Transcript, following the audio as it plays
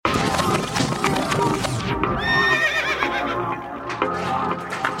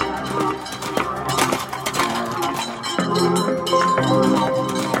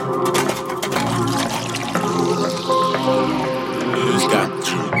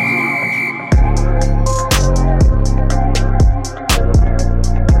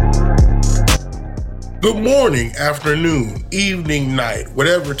Good morning, afternoon, evening, night,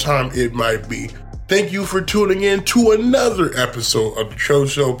 whatever time it might be. Thank you for tuning in to another episode of the Cho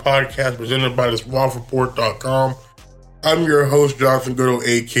Show podcast presented by TheSwampReport.com. I'm your host, Jonathan Goodall,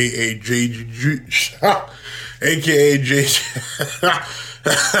 aka JG, aka JG.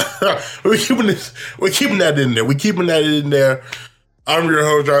 We're keeping that in there. I'm your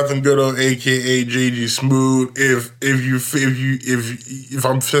host, Jonathan Goodall, aka JG Smooth. If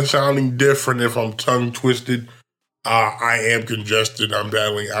I'm sounding different, if I'm tongue twisted, I am congested. I'm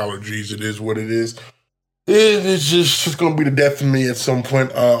battling allergies. It is what it is. It's just going to be the death of me at some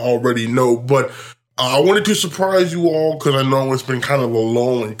point. I already know, but I wanted to surprise you all because I know it's been kind of a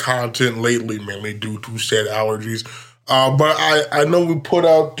lull in content lately, mainly due to said allergies. But I know we put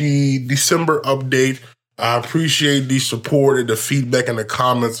out the December update. I appreciate the support and the feedback and the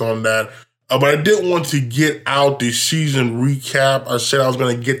comments on that. But I did want to get out the season recap. I said I was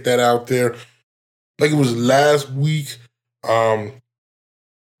going to get that out there like it was last week. But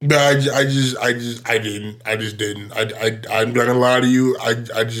I didn't. I'm not gonna lie to you.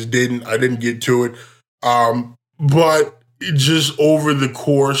 I just didn't. I didn't get to it. But just over the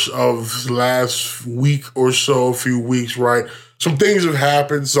course of last week or so, a few weeks, right? Some things have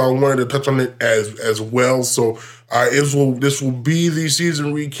happened, so I wanted to touch on it as well. So this will be the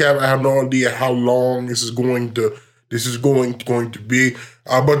season recap. I have no idea how long this is going to be.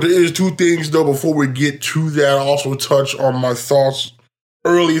 But there is two things though before we get to that. I'll also touch on my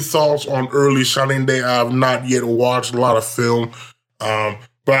early thoughts on early signing day. I have not yet watched a lot of film.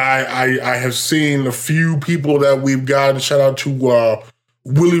 But I have seen a few people that we've gotten. Shout out to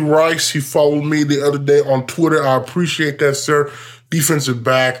Willie Rice. He followed me the other day on Twitter. I appreciate that, sir. Defensive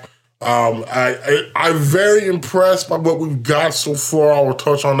back. I'm very impressed by what we've got so far. I will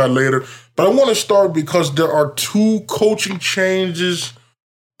touch on that later. But I want to start because there are two coaching changes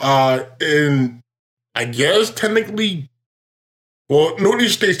in, I guess, technically, well,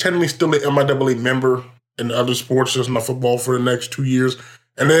 Northeastern State's technically still an MIAA member in other sports, just not football, for the next 2 years.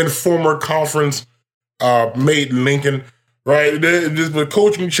 And then former conference mate Lincoln, right? The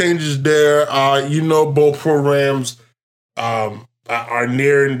coaching changes there. Both programs are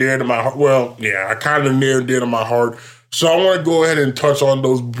near and dear to my heart. Well, yeah, kind of near and dear to my heart. So I want to go ahead and touch on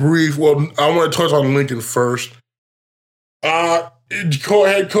those brief. Well, I want to touch on Lincoln first. Go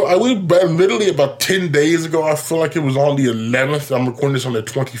ahead. I was literally about 10 days ago. I feel like it was on the 11th. I'm recording this on the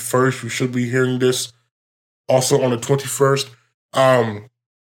 21st. You should be hearing this also on the 21st.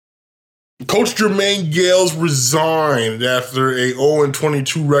 Coach Jermaine Gales resigned after a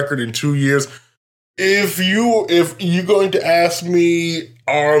 0-22 record in 2 years. If you're going to ask me,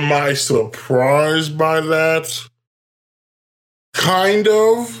 am I surprised by that? Kind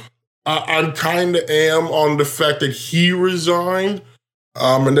of. I kind of am on the fact that he resigned,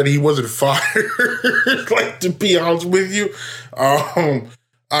 and that he wasn't fired. Like, to be honest with you,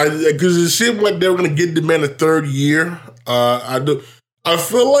 because it seemed like they were going to get the man a third year. I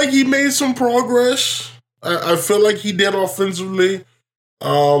feel like he made some progress. I feel like he did offensively.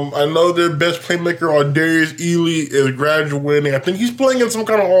 I know their best playmaker, Darius Ely, is graduating. I think he's playing in some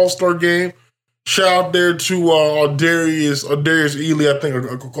kind of all-star game. Shout out there to Darius Ely, I think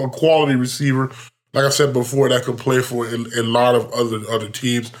a quality receiver. Like I said before, that could play for a lot of other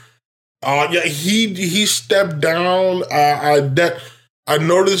teams. He stepped down. I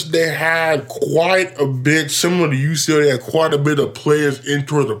noticed they had quite a bit, similar to UCLA, they had quite a bit of players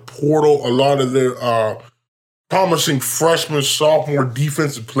enter the portal. A lot of their promising freshman, sophomore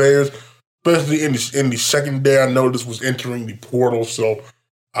defensive players, especially in the secondary, I noticed was entering the portal. So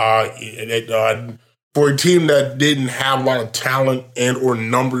for a team that didn't have a lot of talent and or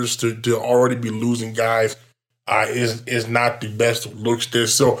numbers to already be losing guys, is not the best of looks there.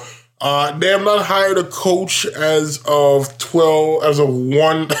 So they have not hired a coach as of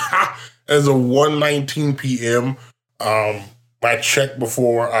 1:19 p.m. I checked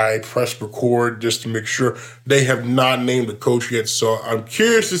before I pressed record just to make sure. They have not named a coach yet, so I'm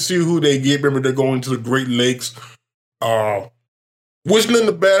curious to see who they get. Remember, they're going to the Great Lakes. Wishing them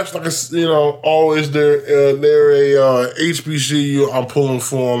the best. Like always, they're a HBCU. I'm pulling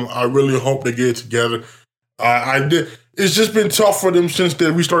for them. I really hope they get it together. It's just been tough for them since they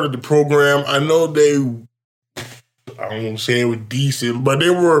restarted the program. I know I won't say they were decent, but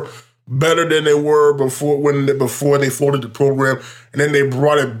they were better than they were before they floated the program, and then they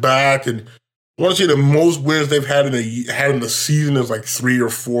brought it back. And I want to say the most wins they've had in the season is like 3 or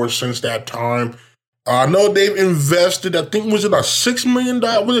 4 since that time. I know they've invested. I think was it about $6 million.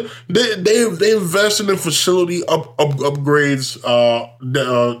 They invested in facility upgrades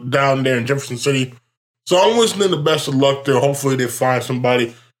down there in Jefferson City. So I'm wishing them the best of luck there. Hopefully they find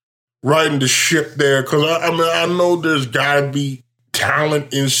somebody riding the ship there, because I know there's got to be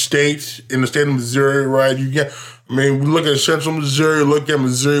talent in the state of Missouri, right? We look at Central Missouri, look at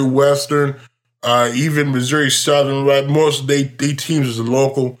Missouri Western, even Missouri Southern, right? Most of they teams is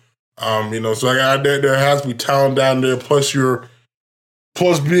local, so there has to be talent down there. Plus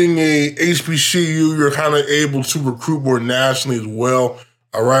being a HBCU, you're kind of able to recruit more nationally as well.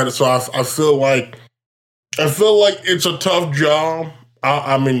 All right, so I feel like it's a tough job.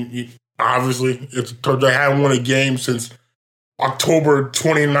 Obviously, it's a tough job. I haven't won a game since October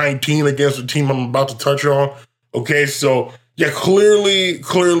 2019 against the team I'm about to touch on. Okay, so yeah, clearly,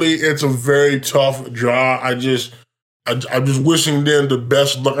 it's a very tough job. I'm just wishing them the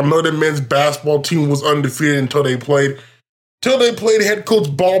best luck. I know the men's basketball team was undefeated until they played head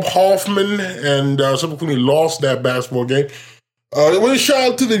coach Bob Hoffman and subsequently lost that basketball game. It was a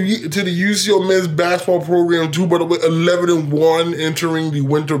shout out to the UCO men's basketball program too, by the way, 11-1 entering the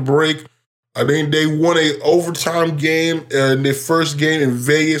winter break. I think they won a overtime game in their first game in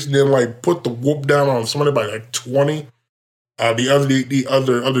Vegas, and then put the whoop down on somebody by 20 the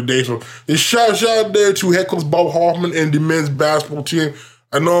other day. So it's shout out there to head coach Bob Hoffman and the men's basketball team.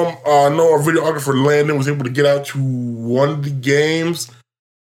 I know our videographer Landon was able to get out to one of the games.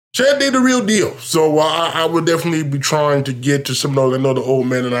 Chad did the real deal. So I would definitely be trying to get to some of those. I know the old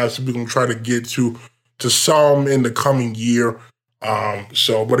man and I, so we're going to try to get to some in the coming year.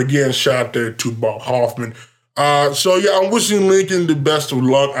 But again, shout out there to Bob Hoffman. I'm wishing Lincoln the best of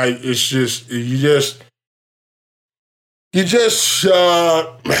luck. You just,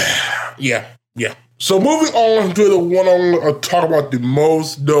 yeah. So moving on to the one I'm going to talk about the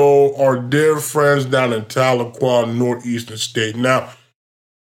most, though, our dear friends down in Tahlequah, Northeastern State. Now,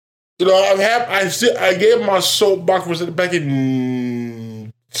 I gave my soapbox, was it back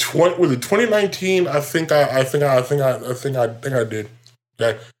in 2019? I think I did.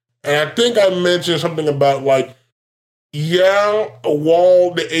 Okay. And I think I mentioned something about while the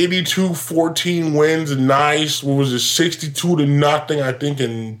 82-14 wins, nice. What was it, 62-0? I think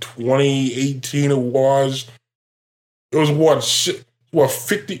in 2018 it was. It was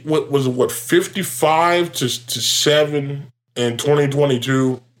 55-7 in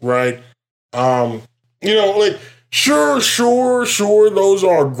 2022, right? Sure, those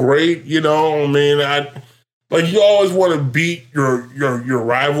are great. You always want to beat your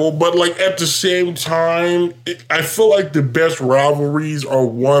rival, but at the same time, I feel like the best rivalries are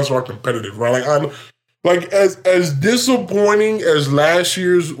ones that are competitive, right? As disappointing as last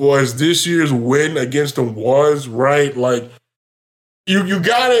year's or as this year's win against them was, right? You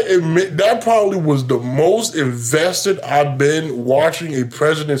gotta admit that probably was the most invested I've been watching a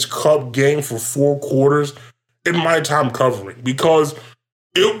President's Cup game for 4 quarters in my time covering, because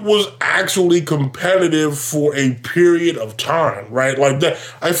it was actually competitive for a period of time, right? That.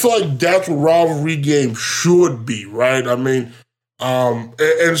 I feel like that's what rivalry games should be, right? And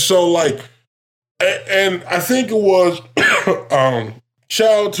I think it was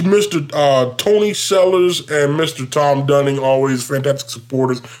shout out to Mr. Tony Sellers and Mr. Tom Dunning, always fantastic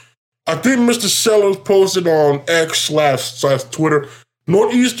supporters. I think Mr. Sellers posted on X/Twitter,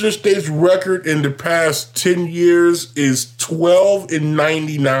 Northeastern State's record in the past 10 years is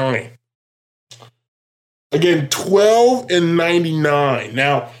 12-99. Again, 12-99.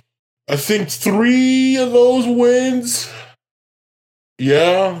 Now, I think 3 of those wins, 3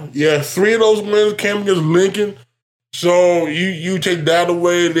 of those wins came against Lincoln. So you take that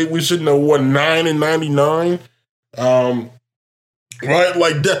away, we sitting at 9-99,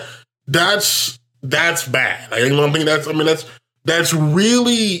 right? That's bad. I think that's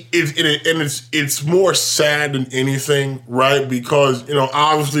really it's more sad than anything, right? Because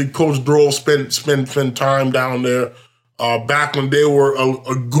obviously Coach Droll spent time down there back when they were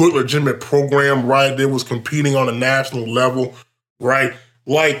a good legitimate program, right? They was competing on a national level, right?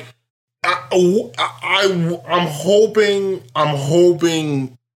 I'm hoping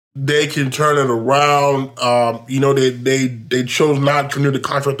they can turn it around. They chose not to renew the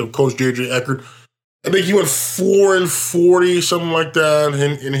contract of Coach J.J. Eckert. I think he went 4-40, something like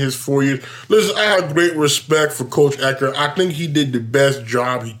that, in his 4 years. Listen, I have great respect for Coach Eckert. I think he did the best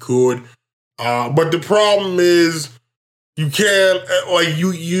job he could. But the problem is, you can't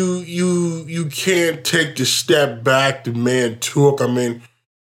you can't take the step back the man took.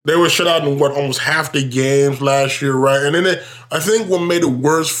 They were shut out in almost half the games last year, right? And then I think what made it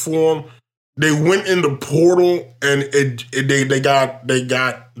worse for them, they went in the portal and they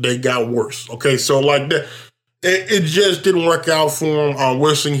got worse. Okay, so that, it just didn't work out for him. I'm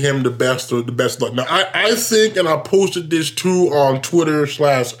wishing him the best luck. Now I think, and I posted this too on Twitter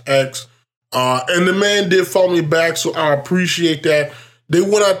 /X, and the man did follow me back, so I appreciate that They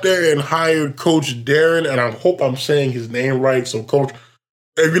went out there and hired Coach Darren, and I hope I'm saying his name right. So, Coach,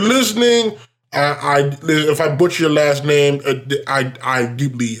 if you're listening, if I butcher your last name, I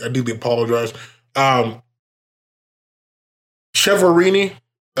deeply apologize. Cheverini,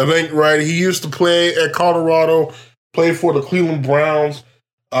 I think, right? He used to play at Colorado, played for the Cleveland Browns.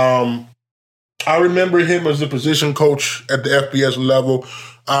 I remember him as the position coach at the FBS level.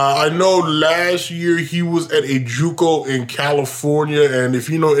 I know last year he was at a JUCO in California, and if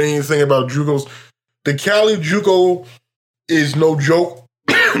you know anything about JUCOs, the Cali JUCO is no joke.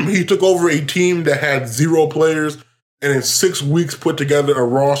 He took over a team that had 0 players, and in 6 weeks put together a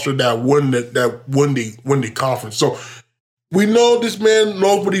roster that won the conference. So we know this man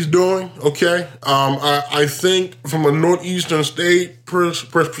knows what he's doing. Okay, I think from a Northeastern State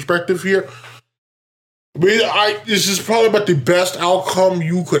perspective here, this is probably about the best outcome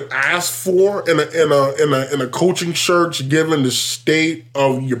you could ask for in a coaching search, given the state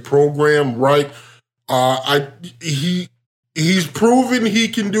of your program. Right? He's proven he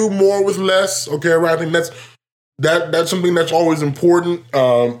can do more with less. Okay, right? I think that's something that's always important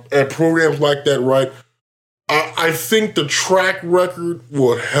at programs like that. Right? I think the track record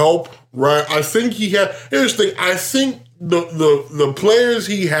will help. Right? I think he had. Here's the thing. I think the players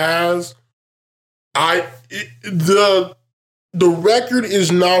he has. The record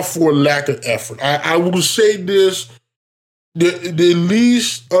is not for lack of effort. I will say this: the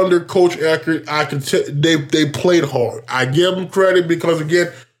least under Coach Eckert, I can tell they played hard. I give them credit because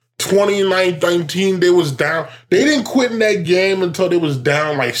again, 2019 they was down. They didn't quit in that game until they was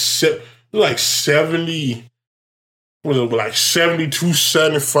down like 70. Was it like 72,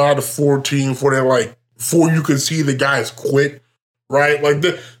 75 to 14 before you could see the guys quit. Right? Like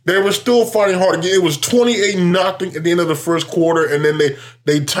they were still fighting hard. It was 28-0 at the end of the first quarter, and then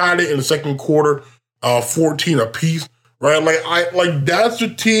they tied it in the second quarter, 14 apiece. Right? Like that's a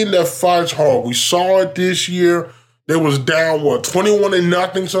team that fights hard. We saw it this year. They was down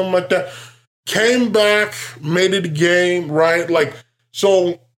 21-0, something like that. Came back, made it a game, right? Like,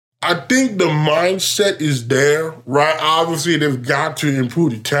 so I think the mindset is there, right? Obviously, they've got to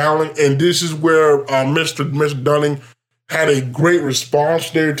improve the talent, and this is where Mr. Dunning had a great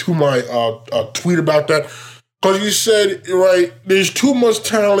response there to my tweet about that. Because he said, right, there's too much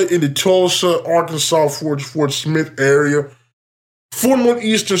talent in the Tulsa, Arkansas, Fort Smith area for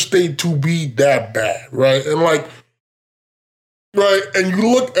Northeastern State to be that bad, right? And like, right, and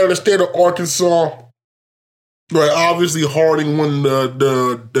you look at the state of Arkansas, right, obviously Harding won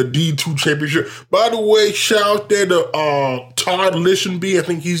the D2 championship. By the way, shout out there to Todd Listenby. I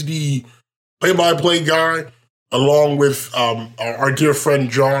think he's the play-by-play guy, along with our dear friend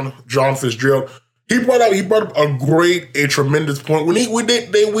John Fitzgerald. He brought up a tremendous point. The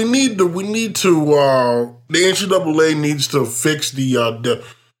NCAA needs to fix the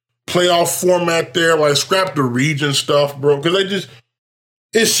playoff format there, like scrap the region stuff, bro, because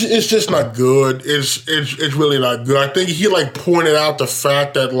it's just not good. It's really not good. I think he like pointed out the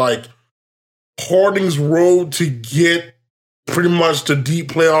fact that like Harding's road to get pretty much the deep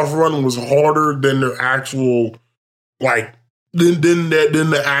playoff run was harder than their actual than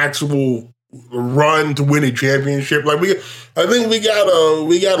the actual run to win a championship. Like I think we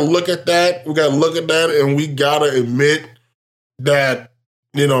gotta look at that. We gotta look at that, and we gotta admit that,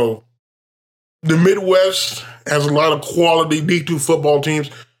 you know, the Midwest has a lot of quality D2 football teams.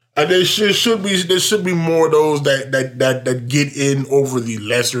 And there should be more of those that get in over the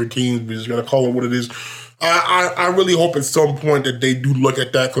lesser teams. We're just gonna call it what it is. I really hope at some point that they do look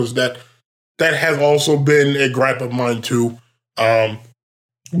at that, because that has also been a gripe of mine too. But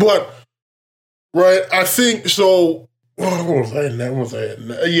right, I think so. What was I?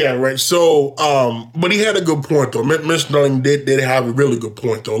 Yeah, right. So, but he had a good point though. Mr. Dunning did have a really good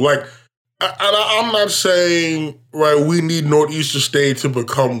point though. Like, I'm not saying, right, we need Northeastern State to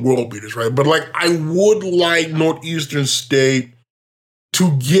become world beaters, right? But like, I would like Northeastern State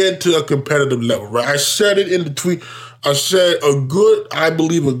to get to a competitive level, right? I said it in the tweet. I said I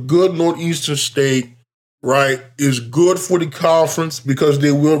believe a good Northeastern State, right, is good for the conference, because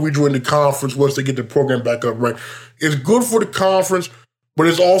they will rejoin the conference once they get the program back up, right? It's good for the conference, but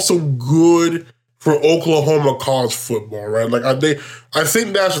it's also good for Oklahoma college football, right? Like I think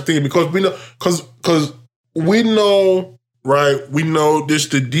that's the thing, because we know, right? We know this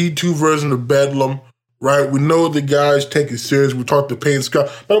the D2 version of Bedlam, right? We know the guys take it serious. We talked to Peyton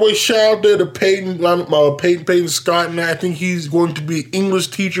Scott. By the way, shout out there to Peyton Scott, and I think he's going to be English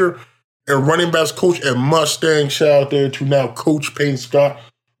teacher and running backs coach at Mustang. Shout out there to now Coach Peyton Scott.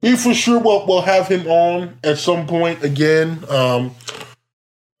 We for sure will have him on at some point again.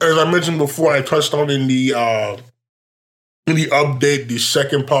 As I mentioned before, I touched on in the really update the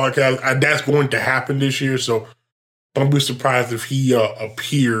second podcast. That's going to happen this year, so don't be surprised if he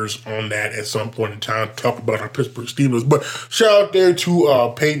appears on that at some point in time to talk about our Pittsburgh Steelers. But shout out there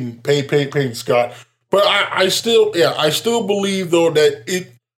to Peyton Scott. But I still believe though that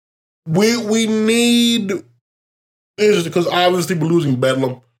we need, because obviously we're losing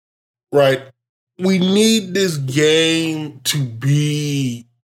Bedlam, right? We need this game to be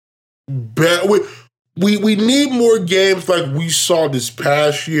better. We need more games like we saw this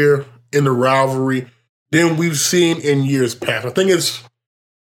past year in the rivalry than we've seen in years past. I think this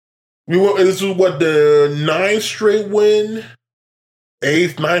is what, the 9th straight win,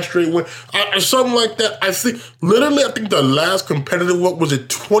 9th straight win, something like that. I think the last competitive one was it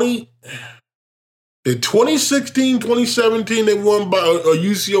in 2016, 2017, they won by a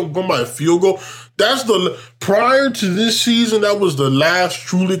UCO won by a field goal. That's prior to this season, that was the last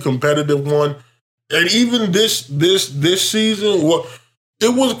truly competitive one. And even this season,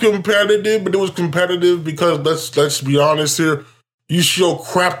 it was competitive, but it was competitive because let's be honest here, UCO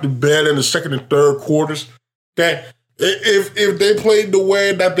crapped the bed in the second and third quarters. That if they played the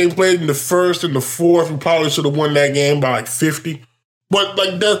way that they played in the first and the fourth, we probably should have won that game by like 50. But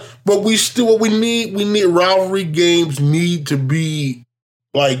like that, but we need rivalry games need to be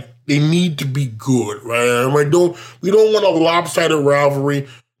like, they need to be good, right? We don't want a lopsided rivalry.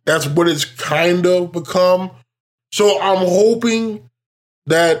 That's what it's kind of become. So I'm hoping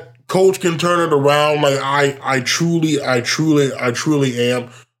that Coach can turn it around. Like I truly am,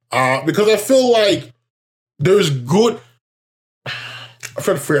 because I feel like there's good. I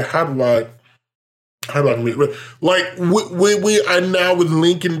try to figure out how do I mean, like we are now with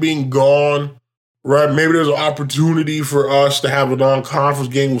Lincoln being gone, right? Maybe there's an opportunity for us to have a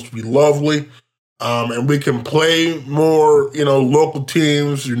non-conference game, which would be lovely. And we can play more, local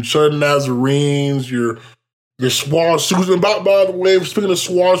teams, your Southern Nazarenes, your SWOSUs. And by the way, speaking of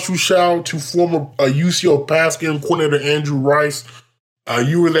SWOSU, shout out to former UCO pass game coordinator Andrew Rice.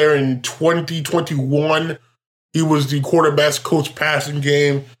 You were there in 2021. He was the quarterback's coach passing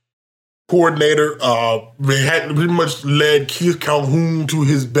game coordinator. They had pretty much led Keith Calhoun to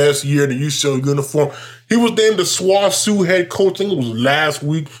his best year in the UCO uniform. He was named the SWOSU head coach. I think it was last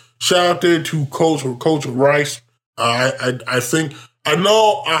week. Shout out there to Coach Rice. I think I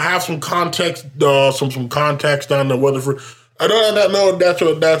know I have some context, some contacts down in Weatherford. I know that's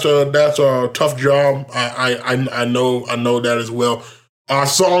a tough job. I know that as well.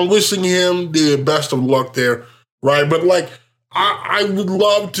 So I'm wishing him the best of luck there, right? But like I would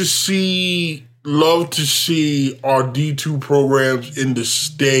love to see our D2 programs in the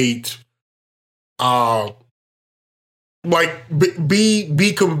state,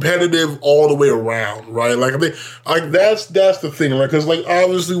 be competitive all the way around, right? Like that's the thing, right? Because like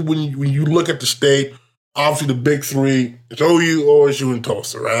obviously when you look at the state, obviously the big three, it's OU, OSU, and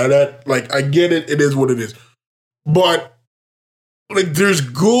Tulsa, right? That, like, I get it, it is what it is, but like there's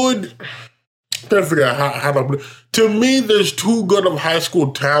good. I'm trying to figure out how to put it. To me, there's too good of high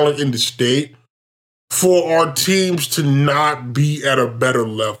school talent in the state for our teams to not be at a better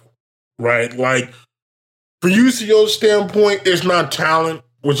level, right? Like, for UCO's standpoint, it's not talent,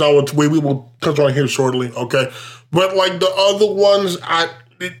 which we will touch on here shortly, okay? But like the other ones,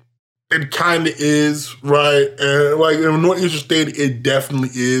 it kind of is, right? And like in Northeastern State, it definitely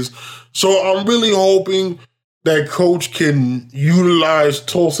is. So I'm really hoping that Coach can utilize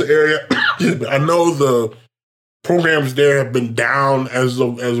Tulsa area. I know the programs there have been down as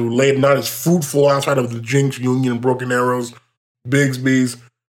of late, not as fruitful outside of the Jinx, Union, Broken Arrows, Bigsby's,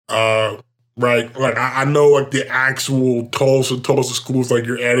 right? Like I know like the actual Tulsa schools, like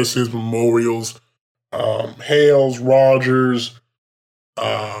your Edison's, Memorials, Hales, Rogers,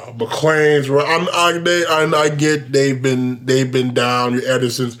 McLean's, right? I get they've been down, your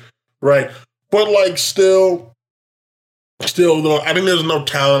Edison's, right? But like still though, I think there's enough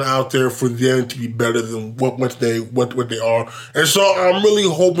talent out there for them to be better than what they are. And so I'm really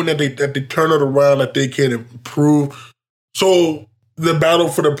hoping that they turn it around, that they can improve. So the battle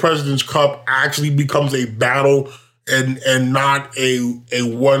for the President's Cup actually becomes a battle and not a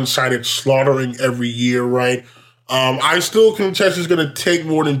one-sided slaughtering every year, right? I still contest it's going to take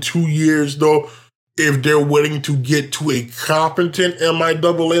more than 2 years, though, if they're willing to get to a competent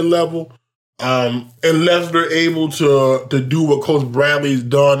MIAA level. Unless they're able to do what Coach Bradley's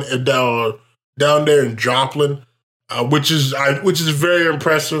done down there in Joplin, which is very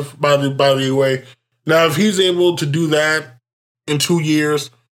impressive by the way. Now, if he's able to do that in 2 years,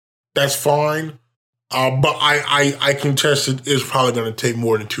 that's fine. But I contest it's probably going to take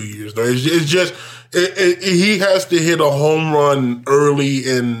more than 2 years. Though it's just he has to hit a home run early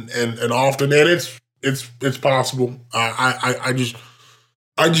and often, and it's It's possible. I just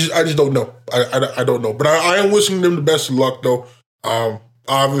don't know. I don't know. But I am wishing them the best of luck, though.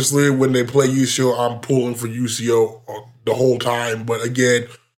 Obviously, when they play UCO, I'm pulling for UCO the whole time. But again,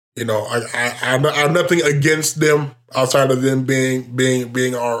 I have nothing against them outside of them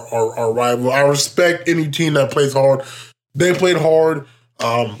being our rival. I respect any team that plays hard. They played hard,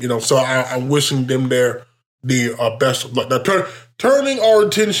 so I'm wishing them the best of luck. Now, turning our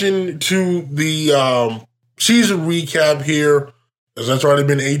attention to the season recap here, as that's already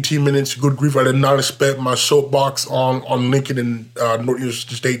been 18 minutes. Good grief, I did not expect my soapbox on Lincoln and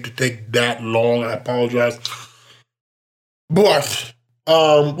Northeastern State to take that long. I apologize. But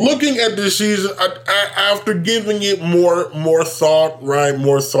looking at this season, after giving it more thought, right?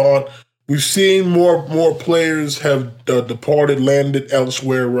 More thought. We've seen more players have departed, landed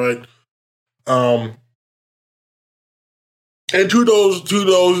elsewhere, right? And to those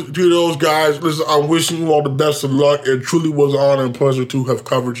guys, listen, I'm wishing you all the best of luck. It truly was an honor and pleasure to have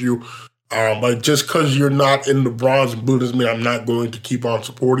covered you. Like just because you're not in the bronze and blue doesn't mean I'm not going to keep on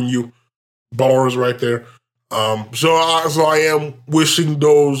supporting you. Bars right there. So I am wishing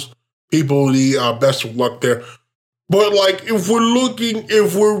those people the best of luck there. But like, if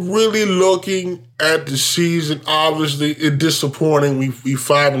we're really looking at the season, obviously it's disappointing. We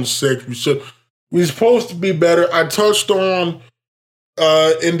 5-6. We're supposed to be better. I touched on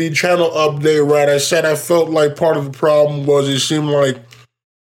in the channel update, right? I said I felt like part of the problem was it seemed like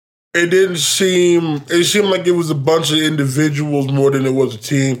it seemed like it was a bunch of individuals more than it was a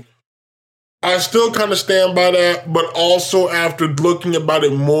team. I still kind of stand by that, but also after looking about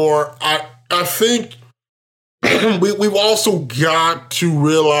it more, I think we've also got to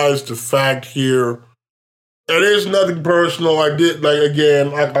realize the fact here. It is nothing personal. Like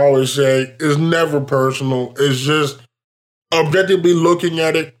I always say, it's never personal. It's just objectively looking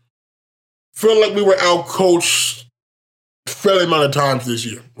at it. Feel like we were outcoached a fair amount of times this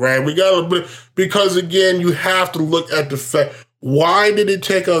year, right? We got a bit, because again, you have to look at the fact. Why did it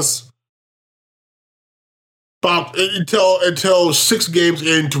take us until 6 games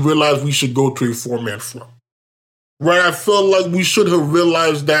in to realize we should go to a 4-man front? Right? I feel like we should have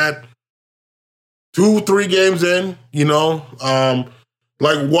realized that 2-3 games in,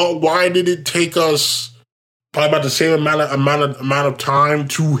 why did it take us probably about the same amount of time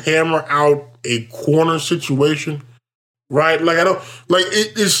to hammer out a corner situation, right? Like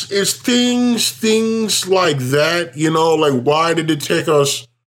it's things like that, like why did it take us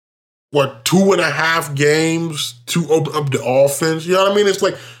 2.5 games to open up the offense? You know what I mean? It's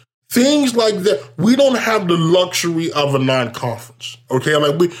like things like that. We don't have the luxury of a non-conference. Okay,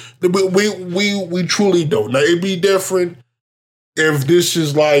 like we truly don't. Now it'd be different if this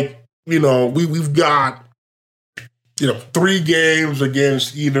is like we've got 3 games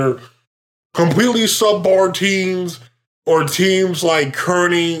against either completely subpar teams or teams like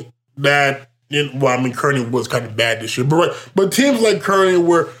Kearney that Kearney was kind of bad this year, but teams like Kearney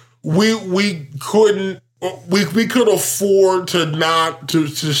where we could afford to not to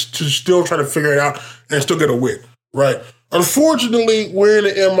still try to figure it out and still get a win, right? Unfortunately, we're in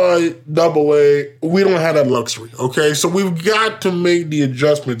the MIAA. We don't have that luxury, okay? So we've got to make the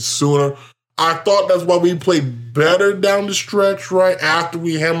adjustments sooner. I thought that's why we played better down the stretch, right? After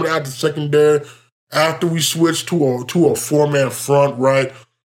we hammered out the secondary, after we switched to a 4-man front, right?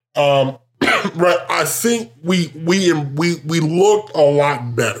 Right. I think we looked a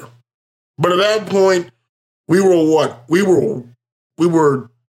lot better, but at that point, we were what? We were what?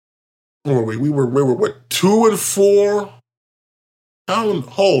 2-4.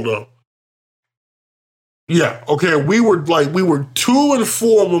 Hold up. Yeah. Okay. We were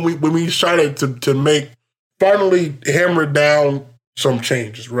 2-4 when we decided to finally hammer down some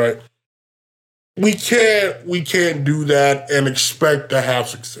changes. Right. We can't do that and expect to have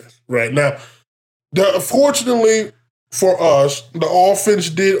success. Right now, fortunately for us, the offense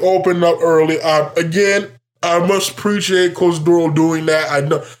did open up early. Again, I must appreciate Coach Doral doing that.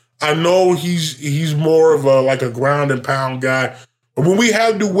 I know he's more of a ground and pound guy. But when we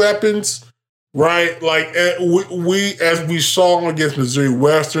have the weapons, right, like we as we saw against Missouri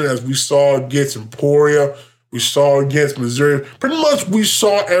Western, as we saw against Emporia, we saw against Missouri, pretty much we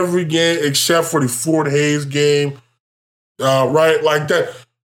saw every game except for the Fort Hays game, right, like that.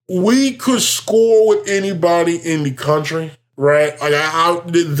 We could score with anybody in the country, right? Like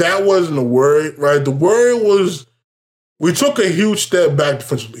that wasn't a worry, right? The worry was we took a huge step back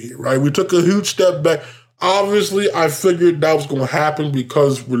defensively, right? We took a huge step back. Obviously, I figured that was going to happen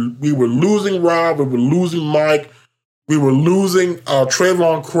because we were losing Rob, we were losing Mike, we were losing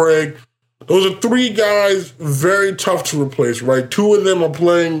Trayvon Craig. Those are three guys very tough to replace, right? Two of them are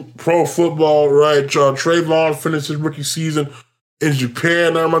playing pro football, right? Trayvon finished his rookie season in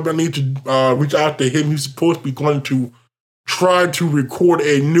Japan. I'm going to need to reach out to him. He's supposed to be going to try to record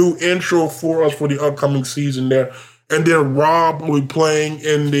a new intro for us for the upcoming season there. And then Rob will be playing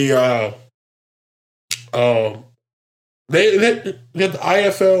in the they the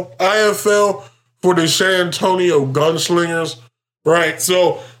IFL for the San Antonio Gunslingers, right?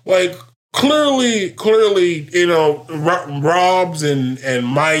 So like clearly, you know, Robs and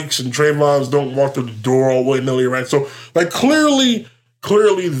Mikes and Trayvons don't walk through the door all willy-nilly, right? So like clearly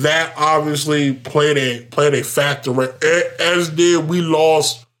that obviously played a factor, right? As did we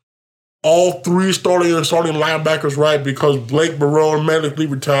lost all three starting linebackers, right? Because Blake Barone medically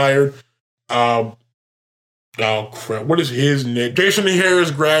retired. Oh crap! What is his name? Jason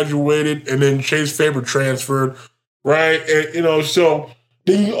Harris graduated, and then Chase Faber transferred, right? And you know, so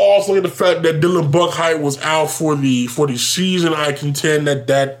then you also get the fact that Dylan Buckheit was out for the season. I contend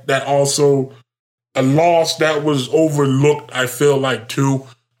that also a loss that was overlooked. I feel like too,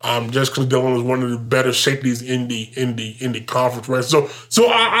 just because Dylan was one of the better safeties in the conference, right? So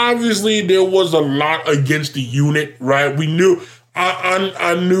obviously there was a lot against the unit, right? We knew.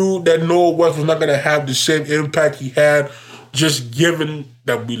 I knew that Noah West was not going to have the same impact he had, just given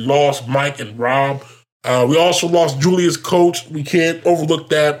that we lost Mike and Rob. We also lost Julius Coates. We can't overlook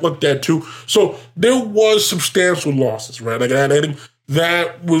that. Look that too. So there was substantial losses, right? Like I think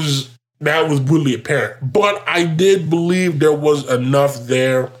that was really apparent. But I did believe there was enough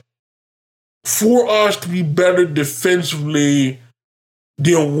there for us to be better defensively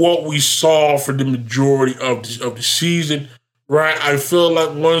than what we saw for the majority of the season. Right, I feel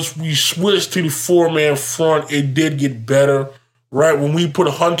like once we switched to the four-man front, it did get better. Right, when we put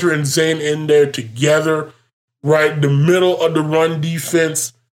Hunter and Zane in there together, right, the middle of the run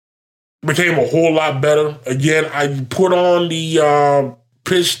defense became a whole lot better. Again, I put on the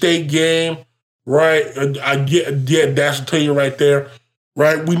Pitt State game, right? I get that's to tell you right there,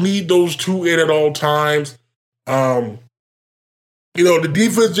 right? We need those two in at all times. You know, the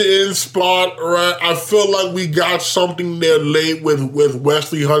defensive end spot, right? I feel like we got something there late with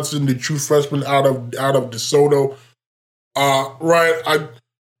Wesley Hudson, the true freshman out of DeSoto. Right.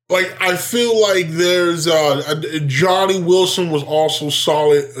 I feel like there's Johnny Wilson was also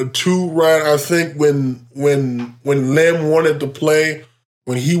solid too, right? I think when Lim wanted to play,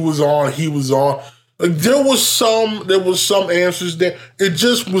 when he was on, he was on. Like there was some answers there. It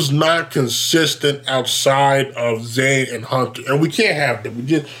just was not consistent outside of Zane and Hunter, and we can't have that.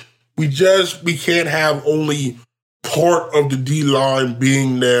 We can't have only part of the D line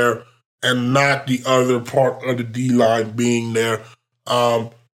being there and not the other part of the D line being there.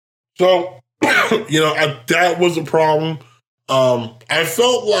 So you know that was a problem. I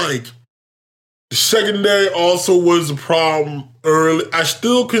felt like the secondary also was a problem early. I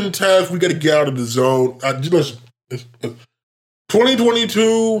still contest. We got to get out of the zone. Listen,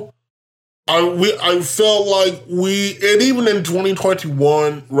 2022. I felt like and even in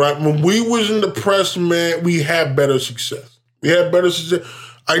 2021, right when we was in the press, man, we had better success.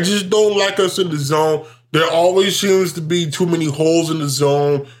 I just don't like us in the zone. There always seems to be too many holes in the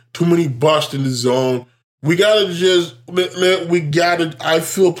zone, too many busts in the zone. We gotta I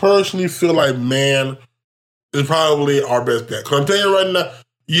personally feel like man is probably our best bet. Cause I'm telling you right now,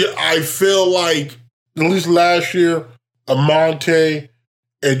 yeah, I feel like at least last year, Amonte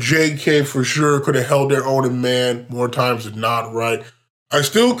and JK for sure could have held their own in man more times than not, right? I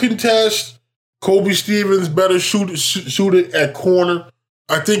still contest Kobe Stevens better suited at corner.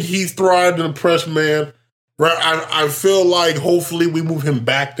 I think he thrived in the press man, right? I feel like hopefully we move him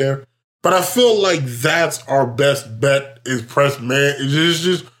back there. But I feel like that's our best bet is press man. It's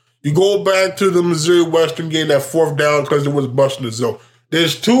just you go back to the Missouri Western game, that fourth down because it was bust in the zone.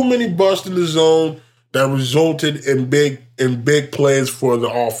 There's too many busts in the zone that resulted in big plays for the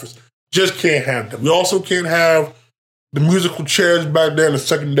offense. Just can't have that. We also can't have the musical chairs back there in the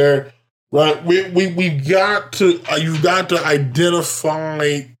secondary, right? We got to you got to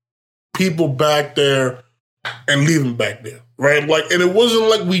identify people back there and leave them back there. Right, like, and it wasn't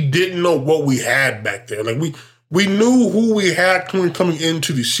like we didn't know what we had back there. Like we knew who we had coming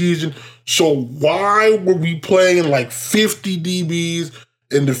into the season. So why were we playing like 50 DBs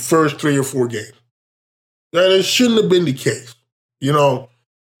in the first 3 or 4 games? That it shouldn't have been the case. You know,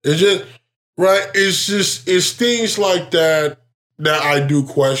 it's just right. It's things like that I do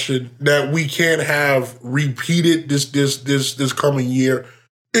question that we can't have repeated this coming year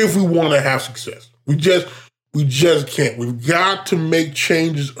if we want to have success. We just can't. We've got to make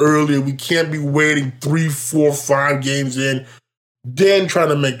changes earlier. We can't be waiting 3, 4, 5 games in, then trying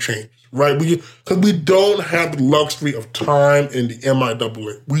to make changes, right? Because we don't have the luxury of time in the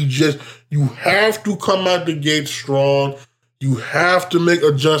MIAA. You have to come out the gate strong. You have to make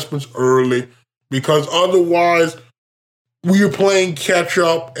adjustments early because otherwise we are playing catch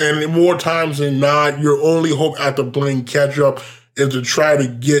up, and more times than not, your only hope after playing catch up is to try to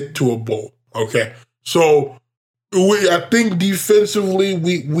get to a bowl. Okay, so I think defensively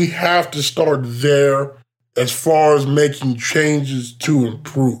we have to start there as far as making changes to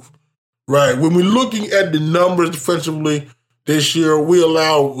improve. Right, when we're looking at the numbers defensively this year, we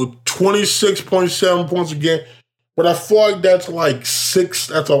allowed 26.7 points a game, but I feel like that's like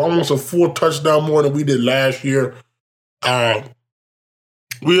that's almost a 4 touchdown more than we did last year.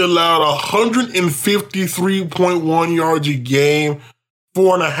 We allowed 153.1 yards a game,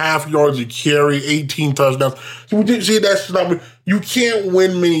 4.5 yards a carry, 18 touchdowns. So we did see that's not. You can't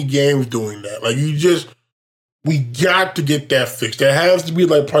win many games doing that. Like we got to get that fixed. That has to be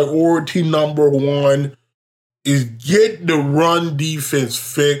like priority number one. Is get the run defense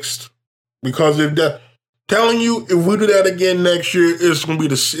fixed, because if we do that again next year, it's gonna be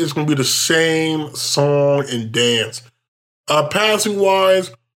the same song and dance. Passing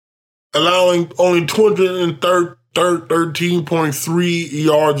wise, allowing only 213.3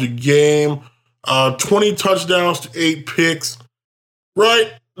 yards a game, 20 touchdowns to 8 picks.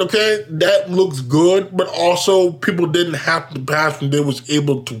 Right? Okay, that looks good, but also people didn't have to pass when they was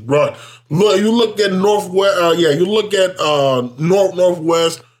able to run. Look, you look at Northwest. You look at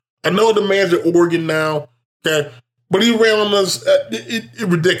Northwest. I know the man's at Oregon now. Okay, but he ran on us. It's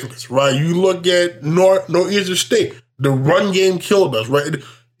ridiculous, right? You look at Northeastern State. The run game killed us, right?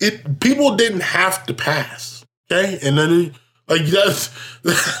 People didn't have to pass, okay? And then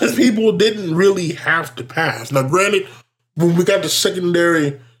people didn't really have to pass. Now, granted, when we got the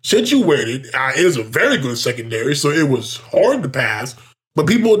secondary situated, it was a very good secondary, so it was hard to pass, but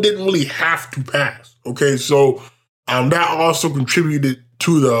people didn't really have to pass, okay? So that also contributed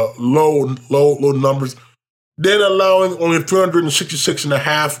to the low numbers. Then allowing only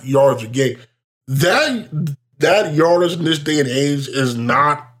 366.5 yards a game. That yardage in this day and age is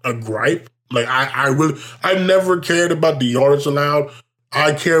not a gripe. Like I never cared about the yardage allowed.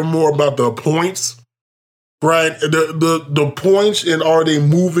 I care more about the points, right? The points, and are they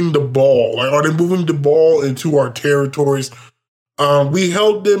moving the ball? Like, are they moving the ball into our territories? We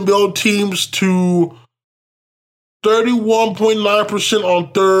held teams to 31.9%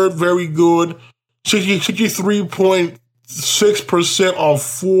 on third, very good. 63.6% on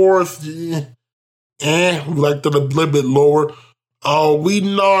fourth. We liked it a little bit lower.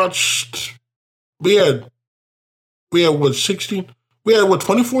 We had what, 16? We had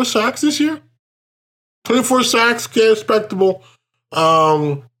 24 sacks this year? 24 sacks, okay, respectable.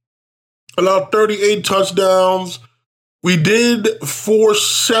 Allowed 38 touchdowns. We did force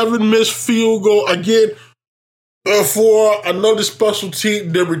 7 missed field goals. Again, for another specialty,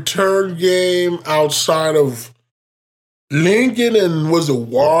 the return game outside of Lincoln and was it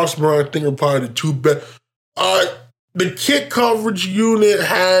Washburn, I think are probably the two best. The kick coverage unit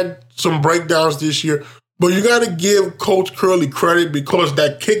had some breakdowns this year, but you got to give Coach Curley credit because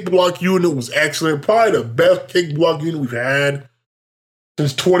that kick block unit was excellent. Probably the best kick block unit we've had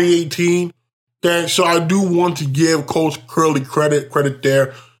since 2018. Okay, so I do want to give Coach Curley credit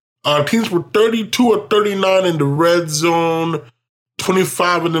there. Teams were 32 or 39 in the red zone,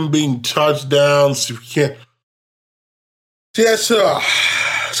 25 of them being touchdowns. So you can't. See, it's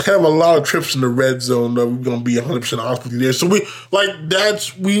kind of a lot of trips in the red zone. We're gonna be 100% honest with you there. So we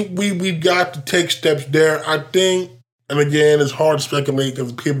got to take steps there. I think, and again, it's hard to speculate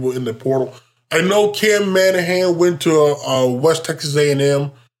because people in the portal. I know Cam Manahan went to West Texas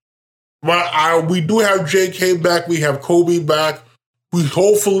A&M. But we do have J.K. back. We have Kobe back. We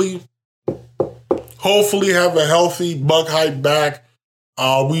hopefully have a healthy Buckeye back.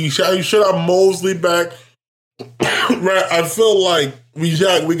 We should have Mosley back. Right, I feel like we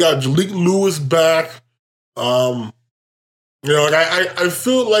got Jalik Lewis back. I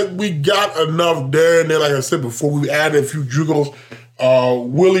feel like we got enough there. And then, like I said before, we added a few jugos.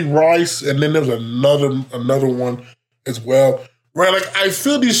 Willie Rice, and then there's another one as well. Right, like I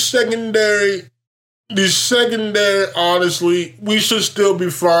feel the secondary, honestly, we should still be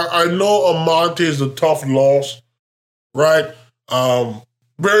fine. I know Amante is a tough loss, right?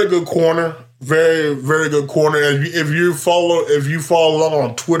 Very good corner. Very, very good corner. If you follow along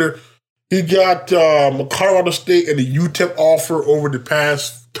on Twitter, he got Colorado State and the UTEP offer over the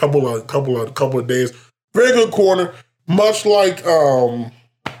past couple of days. Very good corner, much like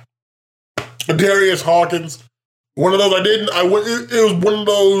Darius Hawkins. One of those it was one of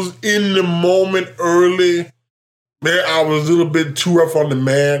those in the moment early. Man, I was a little bit too rough on the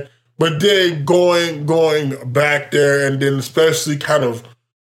man. But then going back there, and then especially kind of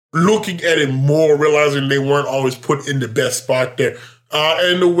looking at it more, realizing they weren't always put in the best spot there.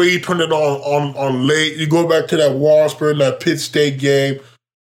 And the way he turned it on late, you go back to that Washburn, that Pitt State game,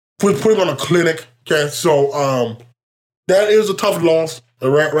 putting on a clinic. Okay, so that is a tough loss,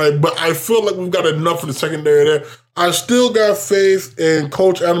 right? But I feel like we've got enough in the secondary there. I still got faith in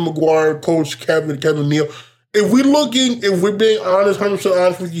Coach Adam McGuire, Coach Kevin Neal. If we're being honest, 100%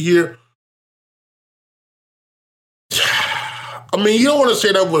 honest with you here, I mean, you don't want to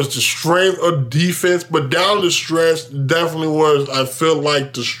say that was the strength of defense, but down the stretch definitely was, I feel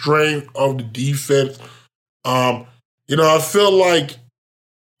like, the strength of the defense. I feel like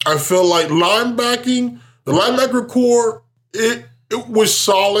linebacking, the linebacker core, it was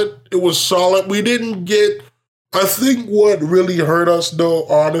solid. It was solid. We didn't get, I think what really hurt us, though,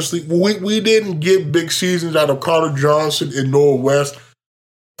 honestly, we didn't get big seasons out of Carter Johnson and Noah West.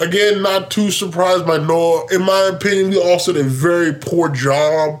 Again, not too surprised by Noah. In my opinion, we also did a very poor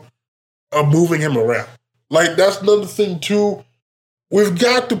job of moving him around. Like, that's another thing, too. We've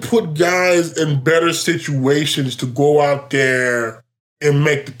got to put guys in better situations to go out there and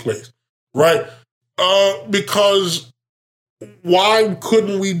make the plays, right? Because why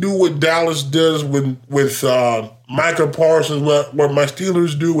couldn't we do what Dallas does with Micah Parsons, what my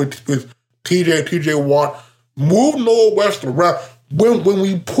Steelers do with TJ Watt? Move Noah West around. When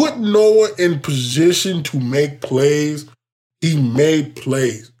we put Noah in position to make plays, he made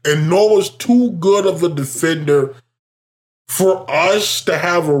plays. And Noah's too good of a defender for us to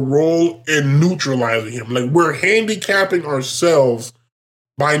have a role in neutralizing him. Like, we're handicapping ourselves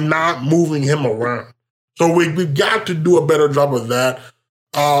by not moving him around. So we've got to do a better job of that.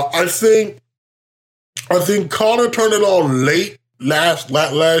 I think Connor turned it on late last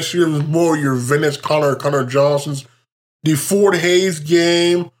year. It was more your Venice Connor Johnson's. The Fort Hayes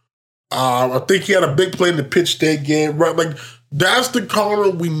game, I think he had a big play in the Pitt State game, right? Like, that's the Connor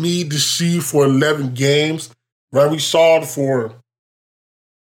we need to see for 11 games, right? We saw it for,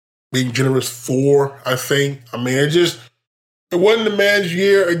 being generous, 4, I think. I mean, it wasn't the man's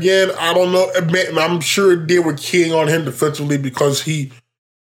year. Again, I don't know. I'm sure they were keying on him defensively because he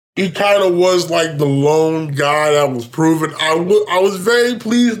kind of was like the lone guy that was proven. I was very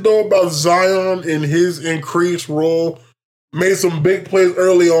pleased, though, about Zion in his increased role. Made some big plays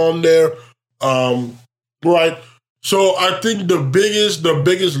early on there, right? So I think the biggest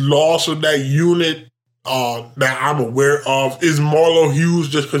loss of that unit that I'm aware of is Marlo Hughes,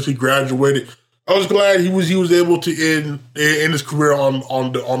 just because he graduated. I was glad he was able to end his career on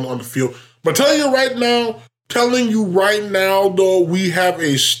the field. But telling you right now, though, we have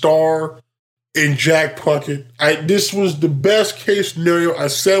a star in Jack Puckett. This was the best case scenario. I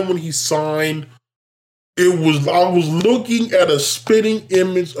said when he signed. I was looking at a spitting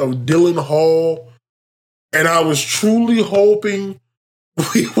image of Dylan Hall, and I was truly hoping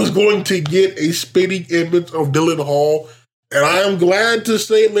we was going to get a spitting image of Dylan Hall. And I am glad to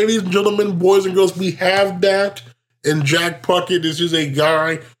say, ladies and gentlemen, boys and girls, we have that. And Jack Puckett, this is a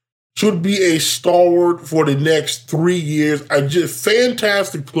guy, should be a stalwart for the next 3 years.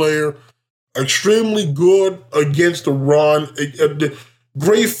 Fantastic player, extremely good against the run.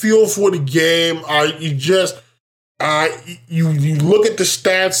 Great feel for the game. You look at the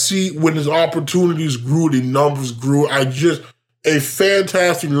stats sheet when his opportunities grew, the numbers grew. A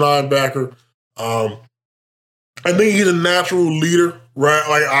fantastic linebacker. I think he's a natural leader, right?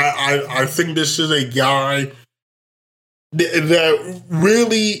 Like I think this is a guy that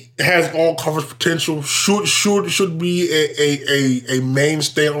really has all coverage potential. Should be a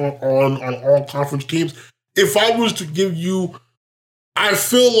mainstay on all conference teams. If I was to give you, I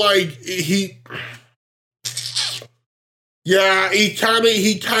feel like he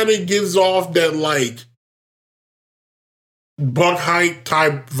kind of gives off that like Buck Height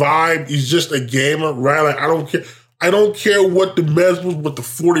type vibe. He's just a gamer, right? Like, I don't care what the mess was with the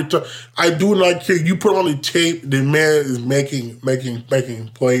 40. I do not care. You put on the tape, the man is making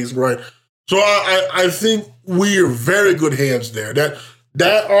plays, right? So I think we are very good hands there.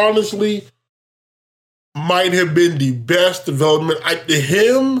 That honestly might have been the best development.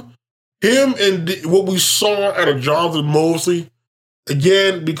 Him and what we saw out of Jonathan Mosley,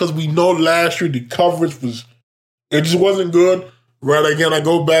 again, because we know last year the coverage it just wasn't good, right? Again, I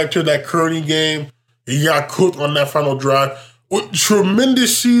go back to that Kearney game. He got cooked on that final drive.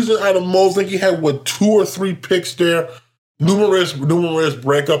 Tremendous season out of Mosley. I think he had, 2 or 3 picks there. Numerous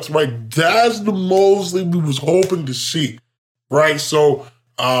breakups, right? That's the Mosley we was hoping to see, right? So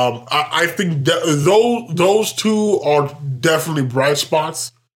I think that those two are definitely bright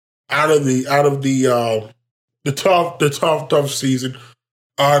spots out of the tough season.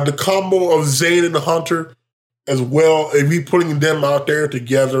 The combo of Zane and Hunter as well, if we putting them out there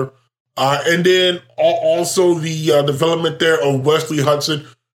together. And then also the development there of Wesley Hudson.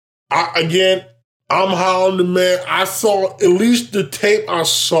 I'm high on the man. I saw, at least the tape I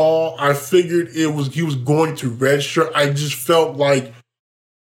saw, I figured he was going to redshirt. I just felt like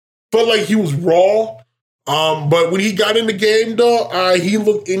he was raw. But when he got in the game, though, he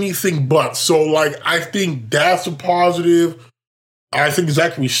looked anything but. So, like, I think that's a positive. I think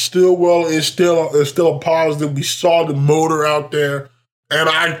Zachary Stillwell is still a positive. We saw the motor out there. And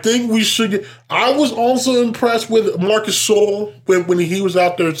I think we should get, I was also impressed with Marcus Soul when he was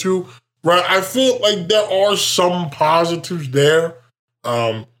out there, too. Right, I feel like there are some positives there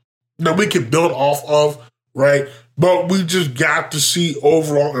that we can build off of, right? But we just got to see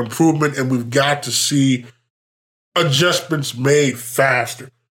overall improvement, and we've got to see adjustments made faster.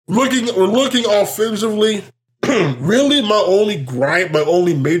 We're looking offensively. Really, my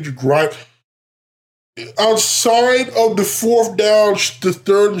only major gripe, outside of the fourth down, the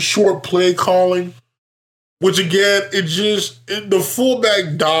third and short play calling. Which again, the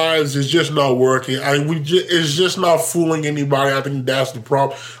fullback dives is just not working. It's just not fooling anybody. I think that's the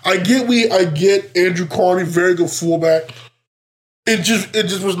problem. I get Andrew Carney, very good fullback. It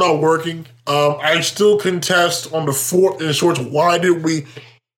just was not working. I still contest on the fourth and shorts. Why did we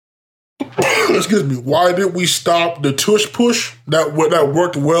stop the tush push that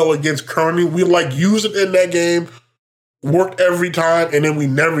worked well against Kearney? We used it in that game, worked every time, and then we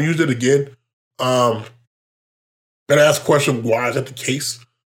never used it again. And ask the question, why is that the case?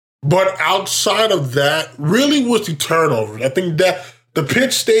 But outside of that, really was the turnovers. I think that the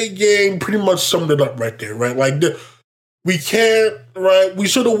Pitt State game pretty much summed it up right there, right? We should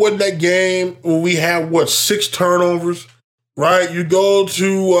have won that game when we had, 6 turnovers, right? You go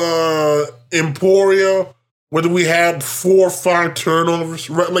to Emporia, whether we had 4 or 5 turnovers,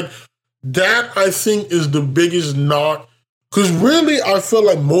 right? That, I think, is the biggest knock. Because really, I feel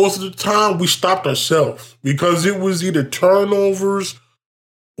like most of the time we stopped ourselves because it was either turnovers,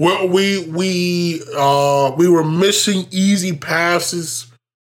 where we were missing easy passes,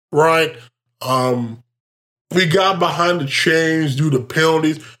 right? We got behind the chains due to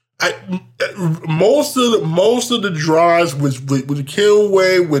penalties. Most of the drives with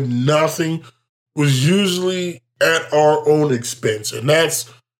Kilway with nothing was usually at our own expense, and it's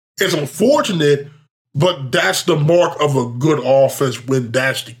unfortunate. But that's the mark of a good offense when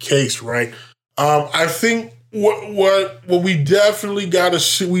that's the case, right? I think what we definitely got to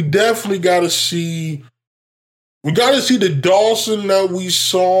see, we got to see the Dawson that we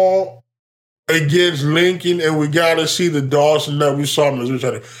saw against Lincoln, and we got to see the Dawson that we saw in Missouri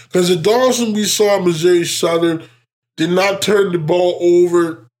Southern. Because the Dawson we saw in Missouri Southern did not turn the ball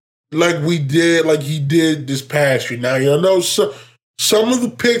over like he did this past year. Now, some of the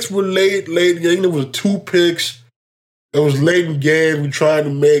picks were late. There was 2 picks. It was late in games. We tried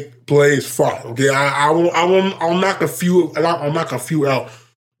to make plays. Fine. Okay, I'll knock a few. I'll knock a few out.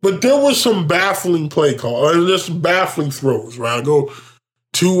 But there was some baffling play calls. There's some baffling throws. Right. I go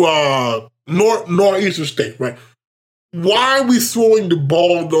to Northeastern State. Right. Why are we throwing the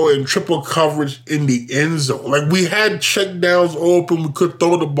ball though in triple coverage in the end zone? We had check downs open. We could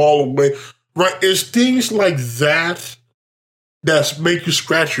throw the ball away. Right. It's things like that that make you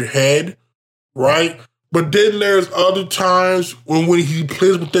scratch your head, right? But then there's other times when he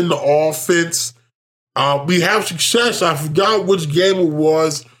plays within the offense, we have success. I forgot which game it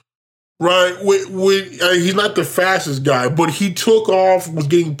was, right? He's not the fastest guy, but he took off, was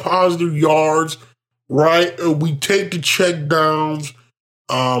getting positive yards, right? We take the check downs.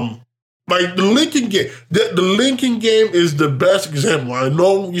 The Lincoln game. The Lincoln game is the best example. I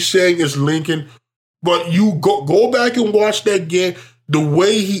know what you're saying is Lincoln, but you go back and watch that game. The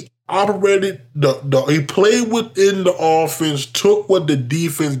way he operated, he played within the offense, took what the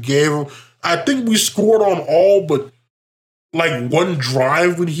defense gave him. I think we scored on all but one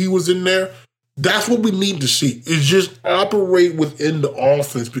drive when he was in there. That's what we need to see. Is just operate within the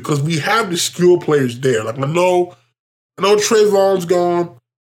offense because we have the skill players there. I know Trayvon's gone,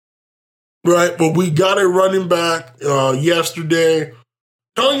 right? But we got a running back yesterday.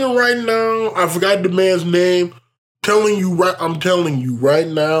 Telling you right now, I forgot the man's name. I'm telling you right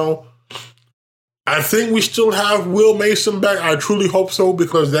now, I think we still have Will Mason back. I truly hope so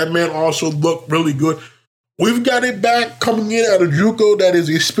because that man also looked really good. We've got it back coming in at a JUCO that is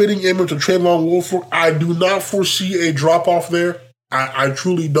a spitting image of Trayvon Woolford. I do not foresee a drop-off there. I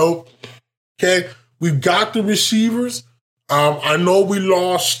truly don't. Okay? We've got the receivers. I know we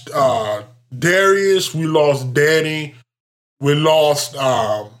lost Darius. We lost Danny. We lost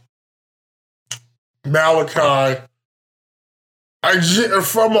Malachi.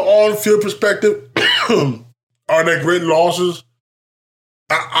 From an on-field perspective, are there great losses?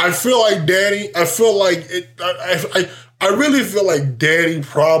 I feel like Danny. I feel like it. I really feel like Danny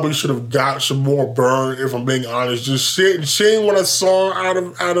probably should have got some more burn. If I'm being honest, just seeing what I saw out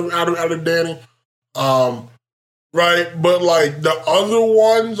of Danny, right? But like the other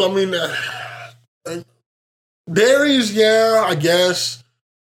ones, I mean, Darius, yeah, I guess.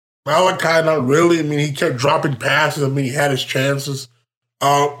 Malachi, not really. I mean, he kept dropping passes. I mean, he had his chances.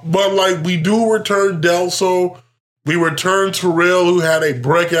 But like we do return Delso. We return Terrell, who had a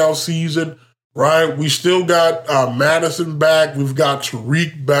breakout season, right? We still got Madison back. We've got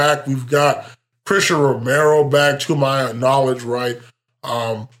Tariq back. We've got Christian Romero back, to my knowledge, right?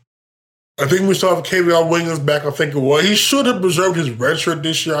 I think we still have K'Von Williams back, I think it was. He should have preserved his red shirt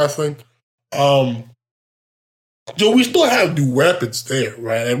this year, I think. So we still have the weapons there,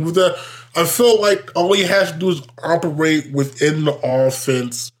 right? And with that, I feel like all he has to do is operate within the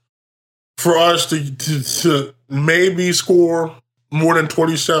offense for us to maybe score more than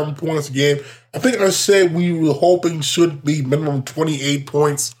 27 points a game. I think I said we were hoping should be minimum 28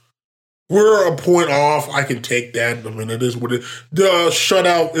 points. We're a point off. I can take that. I mean, it is what it is. The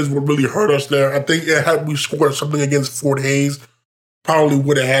shutout is what really hurt us there. I think had we scored something against Fort Hays, probably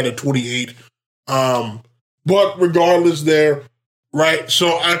would have had a 28. But regardless there, right?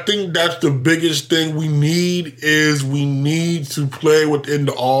 So I think that's the biggest thing we need to play within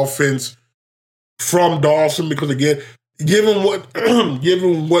the offense from Dawson, because again, given what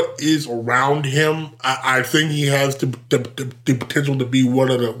is around him, I think he has the potential to be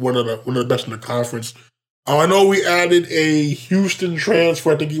one of the best in the conference. I know we added a Houston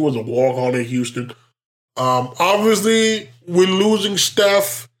transfer. I think he was a walk-on in Houston. Obviously, we're losing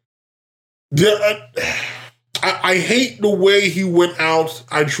Steph. I hate the way he went out.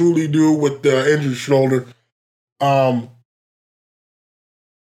 I truly do, with the injured shoulder.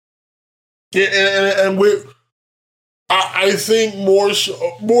 Yeah, and I think more so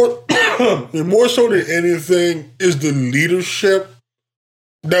than anything is the leadership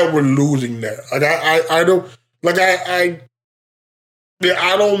that we're losing there. Like I don't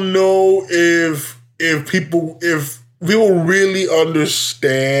know if people really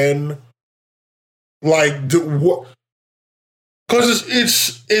understand like what, because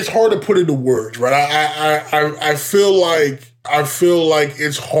it's hard to put into words, right? I feel like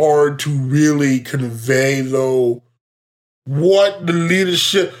it's hard to really convey though what the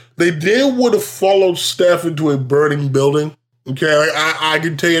leadership they did would have followed Steph into a burning building. Okay, like I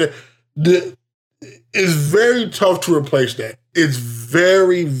can tell you that it's very tough to replace that. It's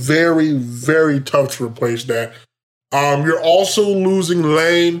very, very, very tough to replace that. You're also losing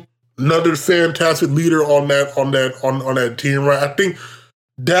Lane, another fantastic leader on that team, right? I think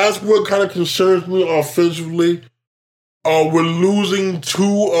that's what kind of concerns me offensively. We're losing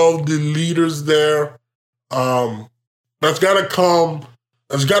two of the leaders there. That's gotta come.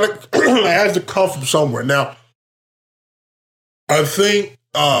 It has to come from somewhere. Now, I think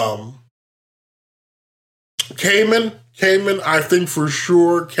Kaman, I think for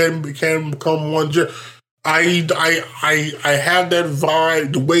sure can become one. I have that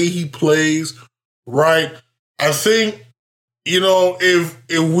vibe, the way he plays, right? I think,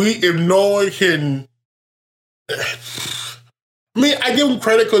 if Noah can, I mean, I give him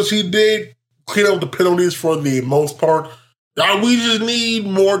credit because he did clean up the penalties for the most part. We just need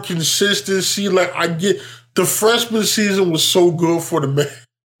more consistency. Like, I get the freshman season was so good for the man.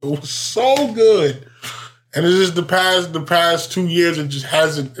 It was so good. And it's just the past 2 years, it just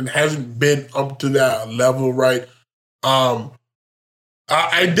hasn't been up to that level, right? I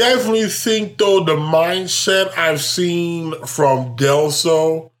definitely think though the mindset I've seen from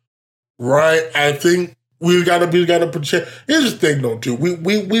Delso, right? I think we've got to protect. Here's the thing though, too.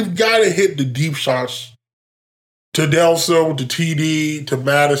 We've got to hit the deep shots to Delso, to TD, to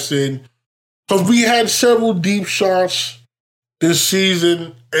Madison, because we had several deep shots this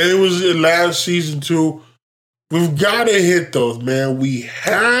season, and it was last season too. We've got to hit those, man. We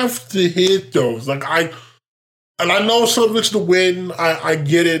have to hit those. I know some of it's the win. I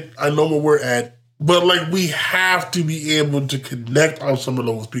get it. I know where we're at. But, we have to be able to connect on some of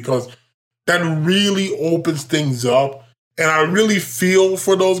those because that really opens things up. And I really feel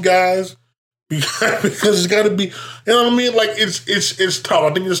for those guys because it's got to be, you know what I mean? It's tough.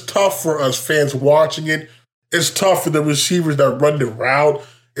 I think it's tough for us fans watching it. It's tough for the receivers that run the route.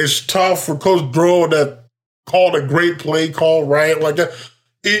 It's tough for Coach Dro that called a great play call, right?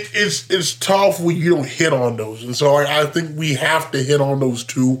 It's tough when you don't hit on those. And so I think we have to hit on those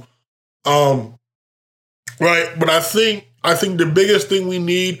too. Right. But I think the biggest thing we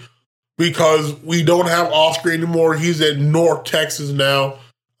need because we don't have Oscar anymore. He's at North Texas now.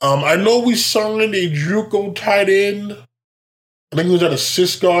 I know we signed a JUCO tight end. I think he was at a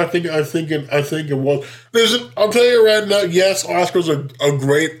Cisco. I think it was. Listen, I'll tell you right now. Yes, Oscar's a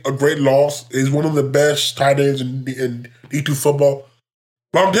great loss. He's one of the best tight ends in D2 football.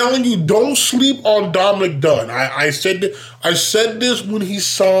 But I'm telling you, don't sleep on Dominic Dunn. I said this when he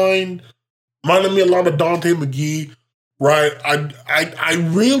signed. Reminded me a lot of Dante McGee, right? I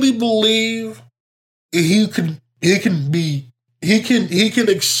really believe he can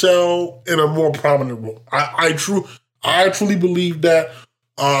excel in a more prominent role. I truly believe that.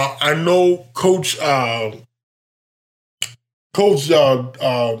 I know Coach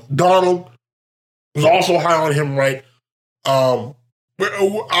Donald was also high on him, right? I'm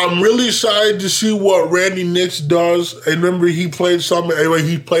really excited to see what Randy Nix does. I remember he played something. Anyway,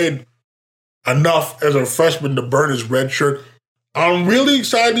 he played enough as a freshman to burn his red shirt. I'm really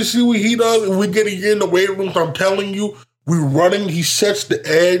excited to see what he does. If we get in the weight room, I'm telling you, we're running. He sets the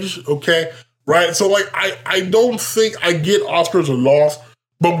edge, okay? Right? So, like, I don't think I get Oscar's a loss,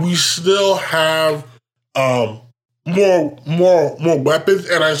 but we still have more weapons,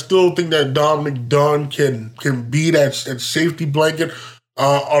 and I still think that Dominic Dunn can be that safety blanket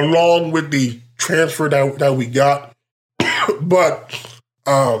along with the transfer that we got. But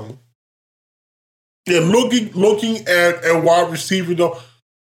looking at wide receiver though,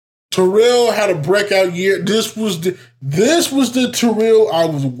 Terrell had a breakout year. This was the Terrell I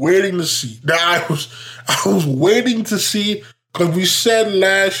was waiting to see. That I was waiting to see, because we said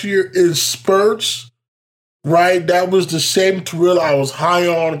last year in spurts, right? That was the same Terrell I was high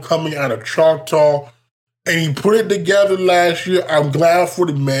on coming out of Choctaw. And he put it together last year. I'm glad for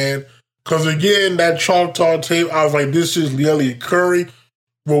the man. Because again, that Choctaw tape, I was like, this is Elliott Curry.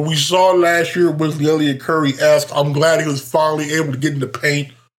 What we saw last year was Elliott Curry-esque. I'm glad he was finally able to get in the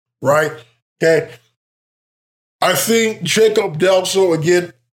paint, right? Okay. I think Jacob Delso,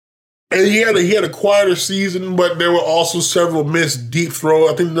 again, and he had a quieter season, but there were also several missed deep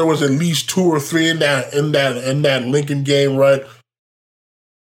throws. I think there was at least 2 or 3 in that Lincoln game, right?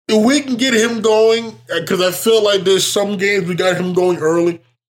 If we can get him going, because I feel like there's some games we got him going early,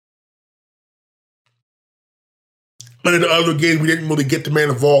 and in the other games we didn't really get the man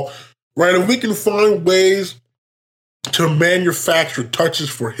involved, right? If we can find ways to manufacture touches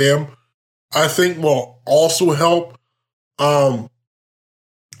for him, I think will also help.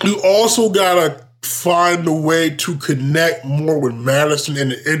 You also gotta find a way to connect more with Madison in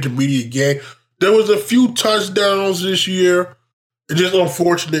the intermediate game. There was a few touchdowns this year. It's just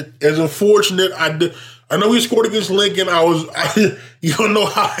unfortunate. It's unfortunate. I know he scored against Lincoln. You don't know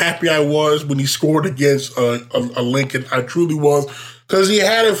how happy I was when he scored against a Lincoln. I truly was, because he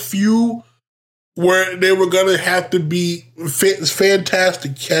had a few where they were gonna have to be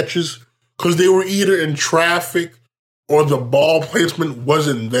fantastic catches, because they were either in traffic or the ball placement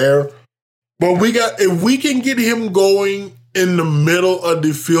wasn't there. But if we can get him going in the middle of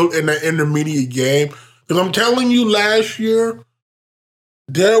the field in that intermediate game, because I'm telling you, last year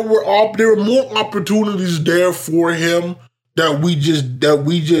there were more opportunities there for him that we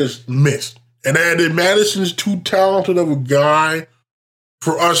just missed, and Madison's too talented of a guy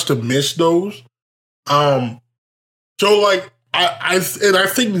for us to miss those. So like I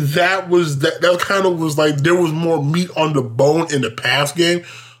think that kind of was like there was more meat on the bone in the pass game.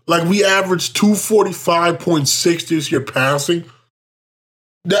 Like we averaged 245.6 this year passing.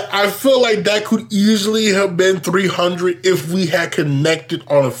 That I feel like that could easily have been 300 if we had connected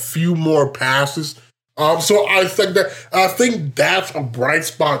on a few more passes. So I think that's a bright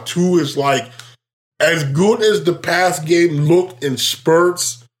spot too. Is like, as good as the pass game looked in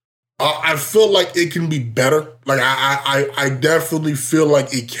spurts, I feel like it can be better. Like I definitely feel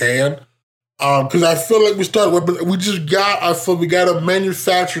like it can. Because I feel like we got to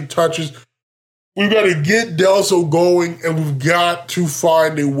manufacture touches. We got to get Delso going, and we've got to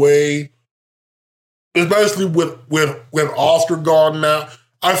find a way, especially with Oscar gone now.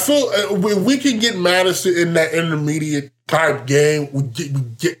 I feel if we can get Madison in that intermediate type game,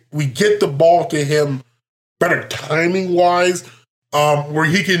 we get the ball to him better timing wise, where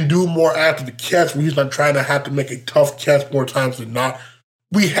he can do more after the catch, where he's not trying to have to make a tough catch more times than not.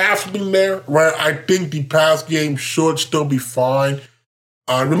 We have something there, right? I think the pass game should still be fine.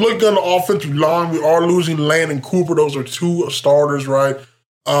 We're looking at the offensive line. We are losing Lane and Cooper. Those are 2 starters, right?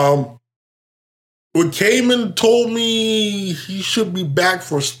 When Kamen told me he should be back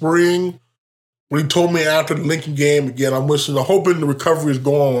for spring, when he told me after the Lincoln game, again, I'm hoping the recovery is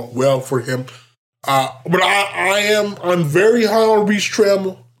going well for him. But I'm very high on Reese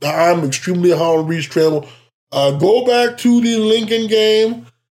Trammell. I'm extremely high on Reese Trammell. Go back to the Lincoln game.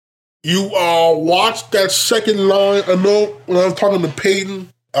 You watched that second line. I know when I was talking to Peyton,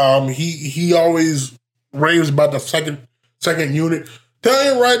 he always raves about the second unit.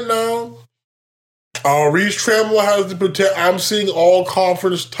 Tell you right now, Reese Trammell has the potential. I'm seeing all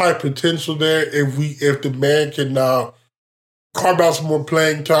conference type potential there. If the man can carve out some more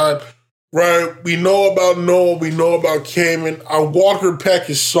playing time, right? We know about Noah. We know about Kaman. Our Walker Peck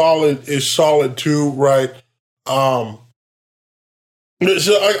is solid. Is solid too, right? So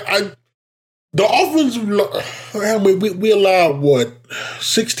the offense, we allowed what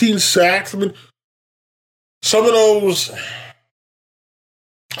 16 sacks. I mean, some of those.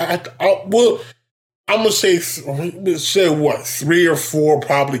 I'm gonna say what 3 or 4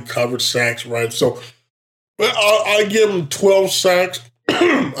 probably covered sacks, right? So I give them 12 sacks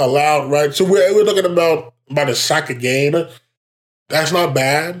allowed, right? So we're looking about a sack a game. That's not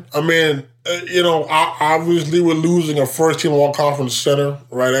bad. I mean, obviously we're losing a first team all conference center,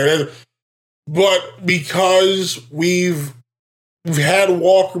 right? But because we've had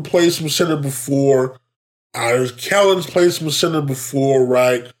Walker play some center before, Kellen's played some center before,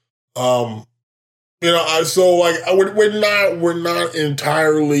 right? So like we're not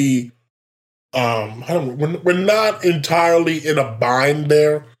entirely we're not entirely in a bind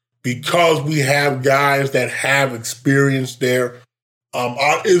there because we have guys that have experience there.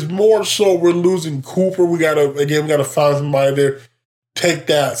 It's more so we're losing Cooper. We gotta find somebody there, take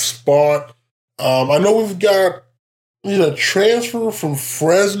that spot. I know we've got a transfer from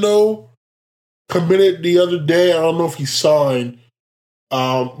Fresno committed the other day. I don't know if he signed.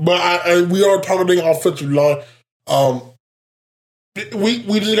 But we are targeting offensive line.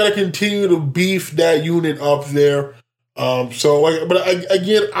 We just gotta continue to beef that unit up there.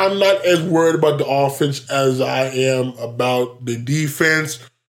 Again, I'm not as worried about the offense as I am about the defense.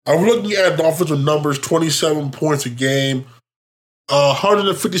 I'm looking at the offensive numbers: 27 points a game,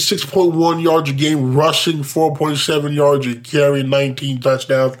 156.1 yards a game, rushing 4.7 yards a carry, 19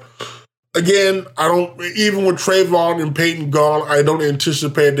 touchdowns. Again, even with Trayvon and Peyton gone, I don't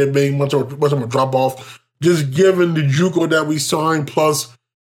anticipate there being much of a drop off. Just given the JUCO that we signed, plus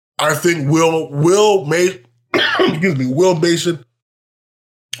I think Will Mason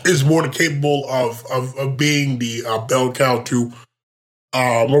is more than capable of being the bell cow too.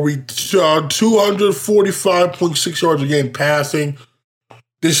 Where we 245.6 yards a game passing.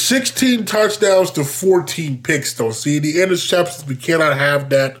 The 16 touchdowns to 14 picks though. See, the interceptions, we cannot have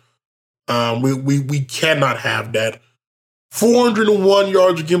that. We cannot have that. 401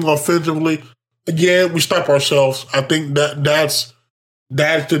 yards a game offensively. Again, we stop ourselves. I think that's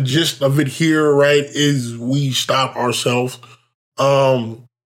the gist of it here, right? Is we stop ourselves.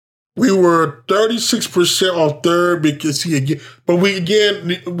 We were 36% on third because we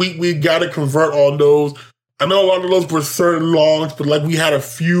got to convert on those. I know a lot of those were third and longs, but like we had a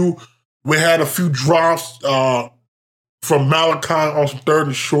few drops from Malachi on some third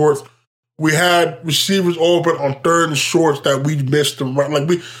and shorts. We had receivers open on third and shorts that we missed them. Right? Like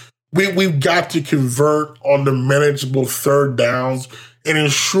we've got to convert on the manageable third downs and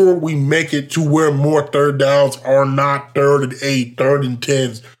ensure we make it to where more third downs are not 3rd and 8, 3rd and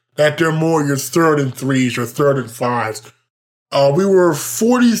 10s, that they're more your 3rd and 3s or 3rd and 5s. We were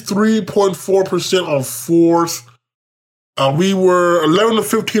 43.4% on fourth. We were 11 to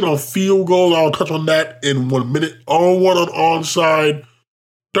 15 on field goals. I'll touch on that in 1 minute. On one on onside.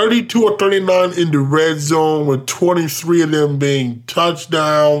 32 or 39 in the red zone, with 23 of them being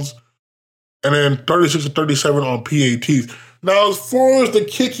touchdowns, and then 36 or 37 on PATs. Now, as far as the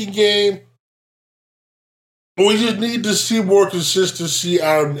kicking game, we just need to see more consistency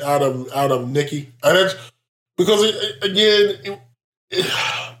out of Nicky, and that's because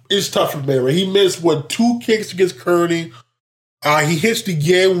it's tough for me. Right? He missed 2 kicks against Kearney. He hits the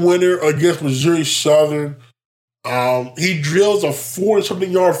game winner against Missouri Southern. He drills a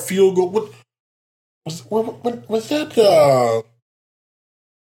 40-something yard field goal. What was that?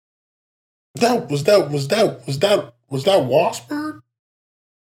 Was that Washburn?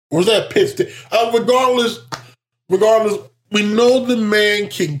 Or was that Pitt State? Regardless, we know the man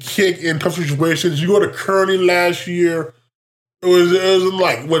can kick in tough situations. You go to Kearney last year. It was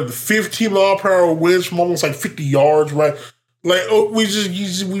like 15 mile per hour winds from almost like 50 yards, right? Like we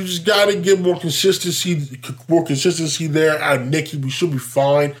just got to get more consistency there at Nicky. We should be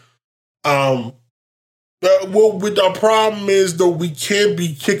fine. With our problem is though we can't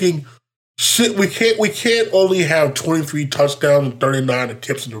be kicking shit. We can't only have 23 touchdowns and 39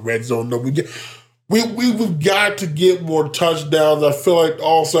 attempts in the red zone. No, we've got to get more touchdowns. I feel like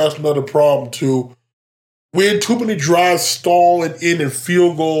also that's another problem too. We had too many drives stalling in and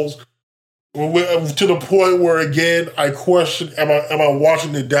field goals. To the point where, again, I question: Am I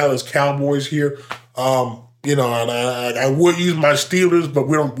watching the Dallas Cowboys here? And I would use my Steelers, but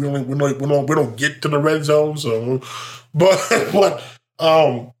we don't get to the red zone. So, but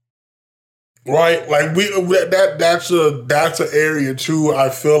right, like that's an area too. I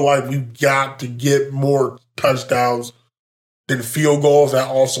feel like we've got to get more touchdowns than field goals. That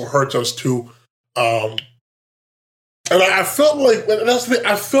also hurts us too. And I felt like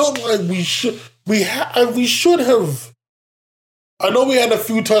we should have. I know we had a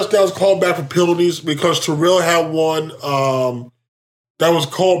few touchdowns called back for penalties because Terrell had one that was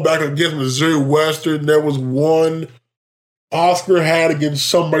called back against Missouri Western. There was one Oscar had against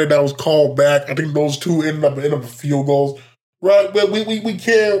somebody that was called back. I think those two ended up field goals. Right, but we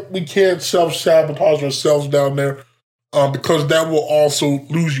can't self-sabotage ourselves down there because that will also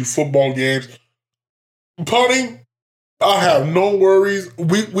lose you football games. Punting, I have no worries.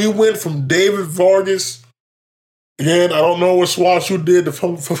 We went from David Vargas. Again, I don't know what Swashu did to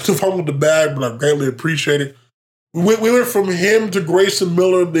fumble the bag, but I greatly appreciate it. We went from him to Grayson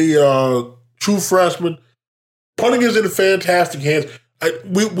Miller, the true freshman. Punting is in fantastic hands.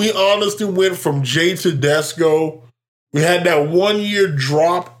 We honestly went from Jay Tedesco. We had that 1 year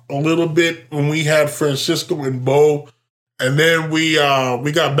drop a little bit when we had Francisco and Bo, and then we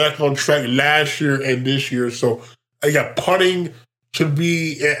got back on track last year and this year. So punting should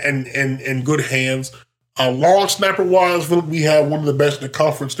be in good hands. Long snapper wise, we have one of the best in the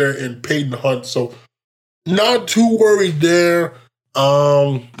conference there in Peyton Hunt. So not too worried there.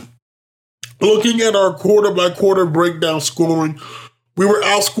 Looking at our quarter by quarter breakdown scoring, we were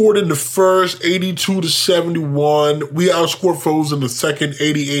outscored in the first 82-71. We outscored foes in the second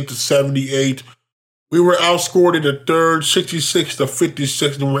 88-78. We were outscored in the third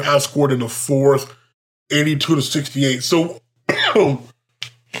 66-56, and we were outscored in the fourth 82-68. So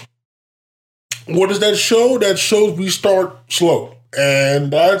what does that show? That shows we start slow.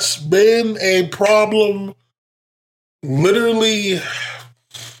 And that's been a problem literally,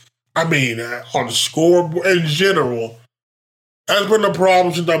 on the scoreboard in general. That's been a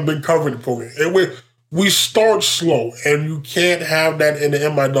problem since I've been covering the program. And we start slow, and you can't have that in the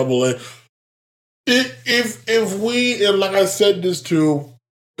MIAA. If we, and like I said this too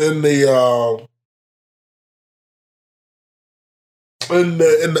in the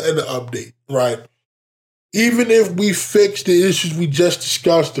update, right? Even if we fix the issues we just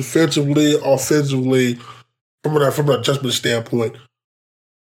discussed defensively, offensively, from an adjustment standpoint,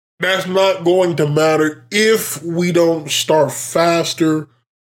 that's not going to matter if we don't start faster.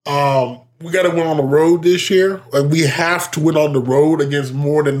 We got to win on the road this year. Like, we have to win on the road against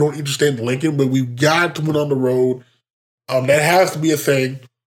more than Northeastern State and Lincoln, but we've got to win on the road. That has to be a thing.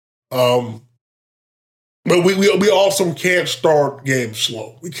 But we also can't start games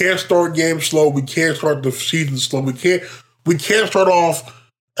slow. We can't start games slow. We can't start the season slow. We can't start off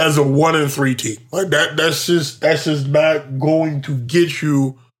as a 1-3 team. Like that's just not going to get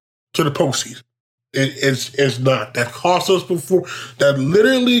you to the postseason. It's not. That cost us before. That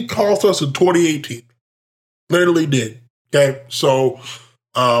literally cost us in 2018. Literally did. Okay, so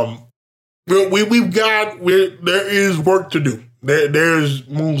there is work to do. There's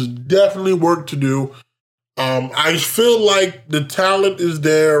most definitely work to do. I feel like the talent is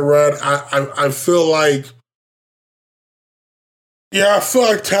there, right? I feel like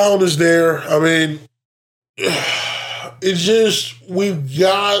talent is there. I mean, it's just we've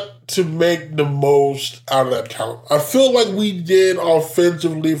got to make the most out of that talent. I feel like we did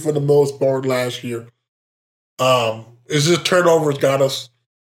offensively for the most part last year. It's just turnovers got us.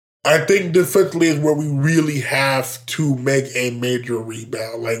 I think defensively is where we really have to make a major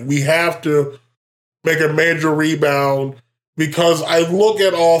rebound. Like, we have to make a major rebound because I look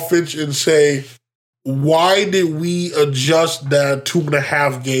at offense and say, why did we adjust that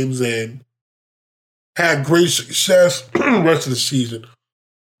 2.5 games in? Had great success the rest of the season.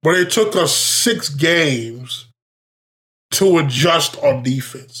 But it took us 6 games to adjust on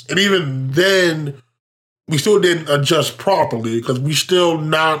defense. And even then, we still didn't adjust properly because we still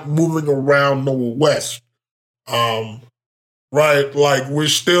not moving around Noah West. Right? Like, we're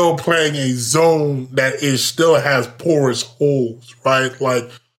still playing a zone that still has porous holes, right? Like,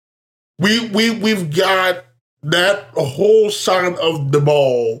 we've got that whole side of the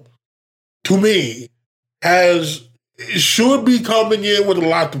ball, to me, should be coming in with a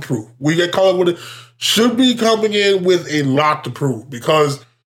lot to prove. Should be coming in with a lot to prove because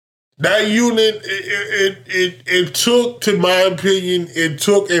that unit, it took, to my opinion, it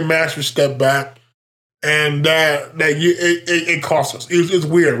took a massive step back, and it cost us. It's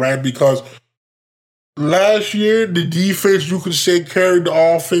weird, right? Because last year, the defense, you could say, carried the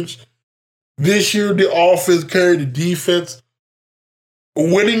offense. This year, the offense carried the defense.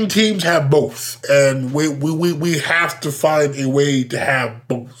 Winning teams have both, and we have to find a way to have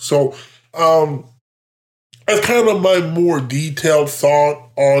both. So, that's kind of my more detailed thought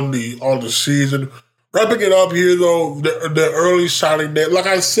on the season. Wrapping it up here, though, the early signing day. Like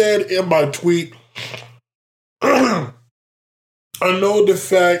I said in my tweet, I know the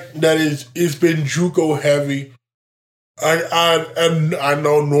fact that it's been JUCO heavy. I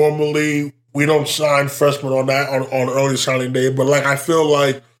know normally we don't sign freshmen on early signing day, but like I feel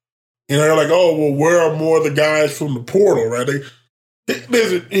like, they're like, oh well, where are more of the guys from the portal, right?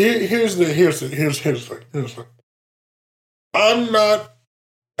 Here's the thing. I'm not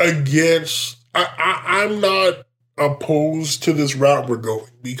against. I'm not opposed to this route we're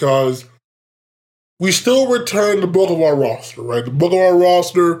going because we still return the bulk of our roster, right? The bulk of our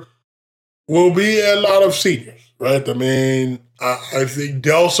roster will be a lot of seniors. Right, I mean, I think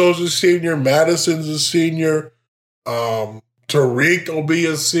Delso's a senior, Madison's a senior, Tariq will be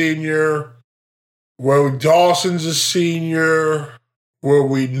a senior, Dawson's a senior,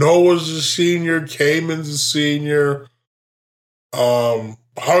 Noah's a senior, Cayman's a senior,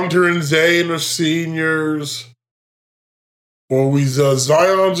 Hunter and Zane are seniors,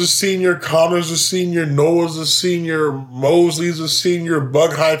 Zion's a senior, Connor's a senior, Noah's a senior, Mosley's a senior,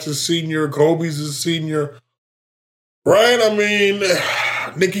 Bugheight's a senior, Kobe's a senior. Right, I mean,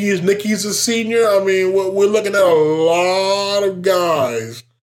 Nikki's a senior. I mean, we're looking at a lot of guys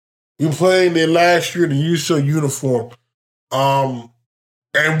who playing their last year in the UCO uniform. And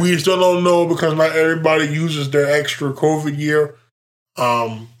we still don't know because not everybody uses their extra COVID year.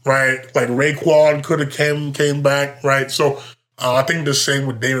 Right, like Raekwon could have came back, right? So I think the same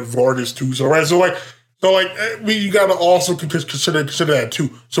with David Vargas too. So you gotta also consider that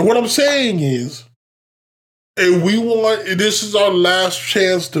too. So what I'm saying is, and this is our last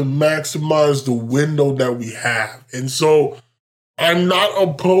chance to maximize the window that we have. And so I'm not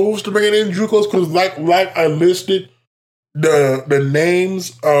opposed to bringing in JUCOs because like I listed the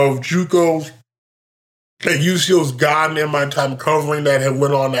names of JUCOs that UCO's gotten in my time covering that have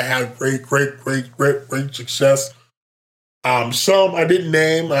went on to have great success. Some I didn't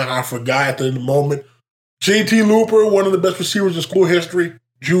name, I forgot at the moment. JT Looper, one of the best receivers in school history,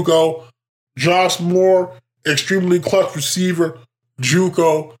 JUCO. Josh Moore, extremely clutch receiver,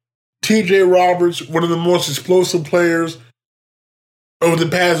 JUCO. TJ Roberts, one of the most explosive players over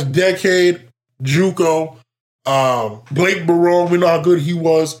the past decade, JUCO. Blake Barone, we know how good he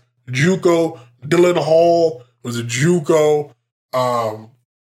was, JUCO. Dylan Hall was a JUCO. But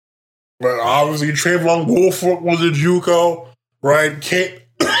obviously Trayvon Woolfolk was a JUCO, right?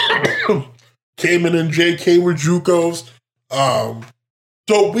 Cayman and JK were JUCOs.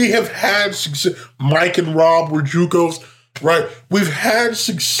 So we have had success. Mike and Rob were JUCOs, right? We've had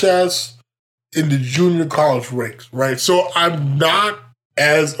success in the junior college ranks, right? So I'm not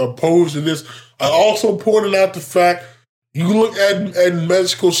as opposed to this. I also pointed out the fact, you look at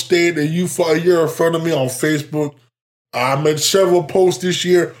Mexico State and you're in front of me on Facebook. I made several posts this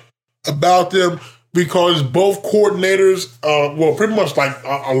year about them because both coordinators, pretty much like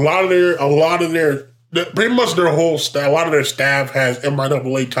a lot of their pretty much their whole staff, a lot of their staff has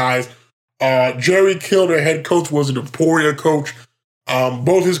MIAA ties. Jerry Kill, their head coach, was an Emporia coach.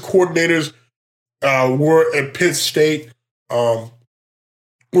 Both his coordinators were at Pitt State.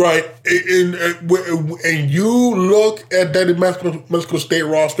 Right, and you look at that Mexico State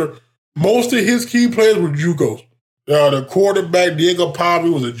roster, most of his key players were JUCOs. The quarterback, Diego Pavi,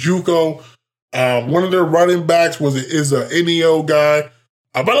 was a JUCO. One of their running backs is an NEO guy.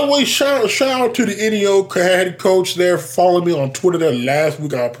 By the way, shout out to the NEO head coach there following me on Twitter there last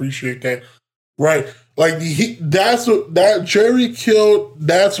week. I appreciate that. Right, like that Jerry Kill.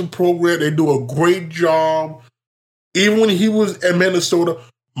 That's a program. They do a great job. Even when he was at Minnesota,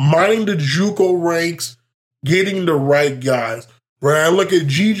 mining the JUCO ranks, getting the right guys. Right, I look at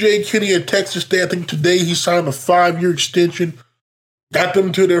G.J. Kinney at Texas State. I think today he signed a 5-year extension. Got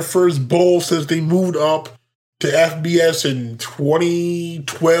them to their first bowl since they moved up to FBS in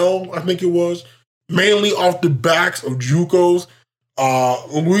 2012, I think it was. Mainly off the backs of JUCOs.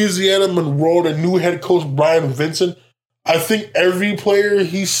 Louisiana Monroe, the new head coach, Brian Vincent. I think every player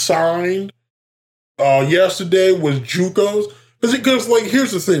he signed yesterday was JUCOs. Because, like,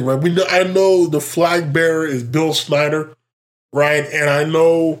 here's the thing, right? I know the flag bearer is Bill Snyder, right? And I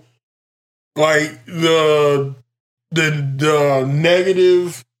know, like, the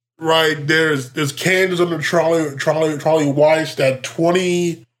negative, right? There's Kansas under Charlie Weiss, that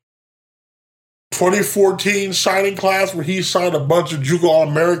 2014 signing class where he signed a bunch of JUCO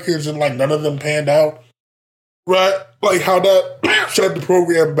All-Americans and, like, none of them panned out, right? Like, how that set the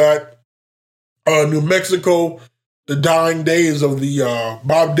program back. New Mexico, the dying days of the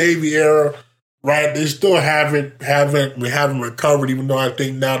Bob Davie era, right? They still haven't recovered, even though I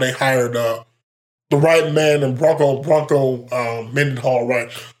think now they hired the right man and Bronco Mendenhall,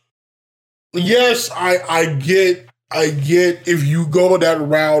 right? Yes, I get if you go that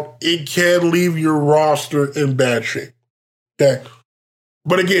route, it can leave your roster in bad shape. Okay.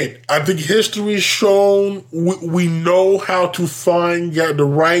 But again, I think history's shown we know how to find the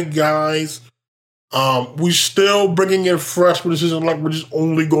right guys. We still bringing in freshmen. This isn't like we're just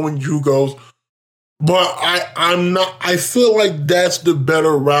only going JUCOs. But I feel like that's the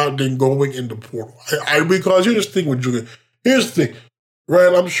better route than going in the portal. Because here's the thing with JUCO. Here's the thing,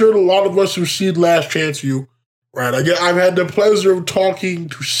 right? I'm sure a lot of us who see Last Chance U, right? I've had the pleasure of talking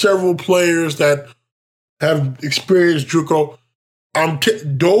to several players that have experienced JUCO.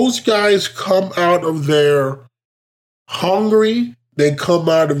 Those guys come out of there hungry. They come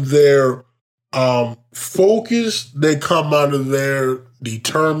out of there focused. They come out of there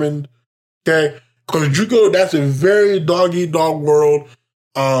determined. Okay, because JUCO, that's a very dog-eat-dog world.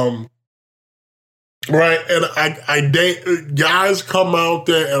 Right, and guys come out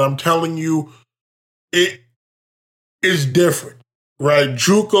there, and I'm telling you, it is different. Right,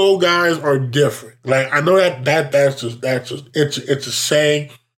 JUCO guys are different. Like, I know that's just it's a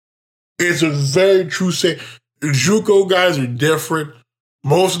saying. It's a very true saying. JUCO guys are different.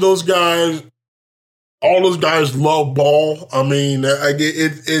 Most of those guys, all those guys love ball. I mean,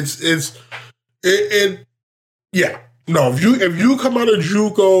 yeah. No, if you come out of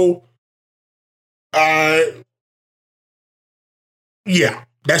JUCO, yeah,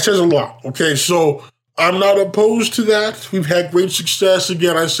 that says a lot. Okay, so I'm not opposed to that. We've had great success.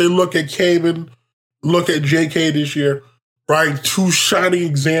 Again, I say look at Cayman, look at JK this year, right? Two shining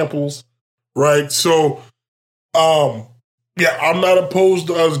examples, right? So, yeah, I'm not opposed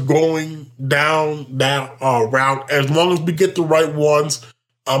to us going down that route as long as we get the right ones.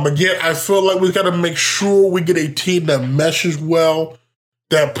 Again, I feel like we got to make sure we get a team that meshes well,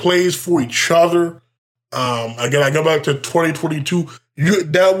 that plays for each other. Again, I go back to 2022.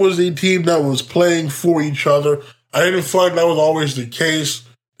 That was a team that was playing for each other. I didn't feel like that was always the case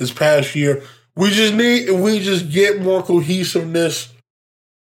this past year. If we just get more cohesiveness,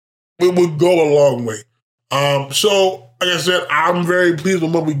 it would go a long way. So, like I said, I'm very pleased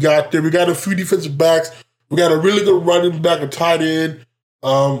with what we got there. We got a few defensive backs. We got a really good running back, a tight end.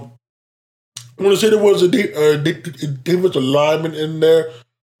 I want to say there was a defensive lineman in there.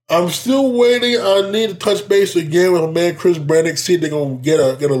 I'm still waiting. I need to touch base again with my man Chris Brannick, see if they're going to get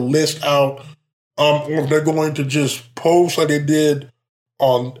a list out, or if they're going to just post like they did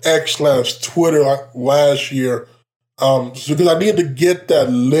on X/Twitter last year. So because I need to get that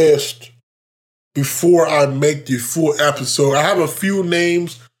list before I make the full episode. I have a few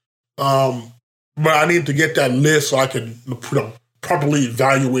names, but I need to get that list so I can properly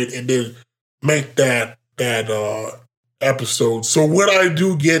evaluate and then make that episode. So when I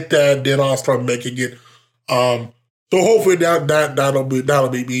do get that, then I'll start making it. So hopefully that'll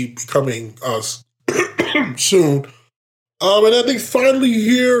be coming soon. And I think finally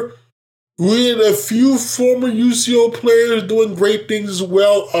here we had a few former UCO players doing great things as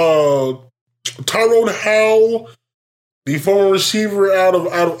well. Tyrone Howell, the former receiver out of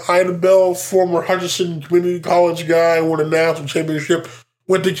Idabel, former Hutchinson Community College guy, won a national championship.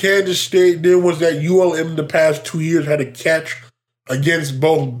 Went to Kansas State, then was at ULM the past 2 years, had a catch against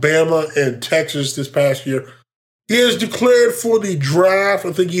both Bama and Texas this past year. He is declared for the draft.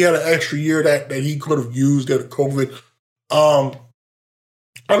 I think he had an extra year that he could have used at COVID. I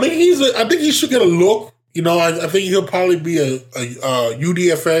think he should get a look. I think he'll probably be a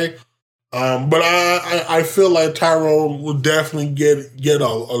UDFA. But I feel like Tyrone will definitely get a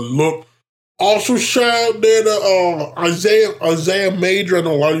look. Also, shout out there to Isaiah Major. I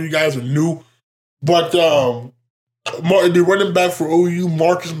know a lot of you guys are new, but the running back for OU,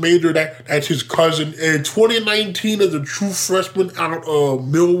 Marcus Major, that's his cousin. In 2019, as a true freshman out of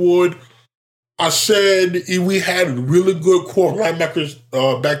Millwood, I said we had really good core linebackers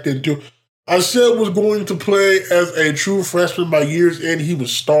back then too. I said was going to play as a true freshman by year's end. He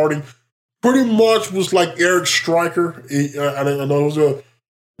was starting. Pretty much was like Eric Stryker. I know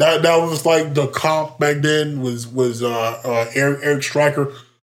that was like the comp back then was Eric Stryker.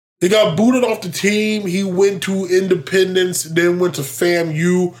 He got booted off the team. He went to Independence, then went to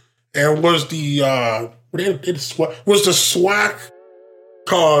FAMU, and was the SWAC.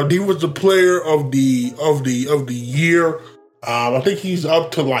 He was the player of the year. I think he's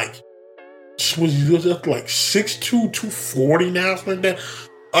up to like 6'2", 240 now, something like that.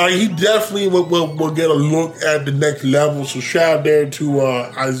 He definitely will get a look at the next level. So shout out there to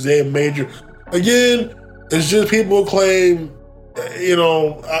Isaiah Major. again, it's just people claim,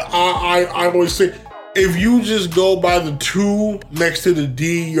 I always say, if you just go by the 2 next to the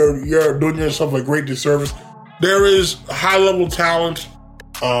D, you're doing yourself a great disservice. There is high level talent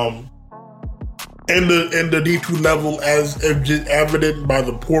in the D2 level, as evident by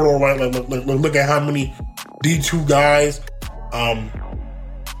the portal, right? Like look at how many D2 guys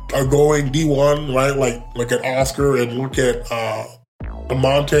are going D1, right? Like look at Oscar and look at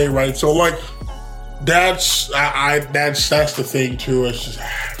Amante, right? So like that's the thing too. It's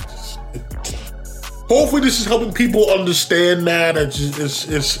just hopefully this is helping people understand that.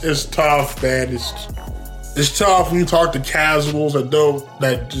 It's tough, man. It's tough when you talk to casuals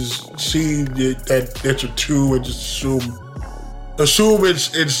that just see that it's a 2 and just assume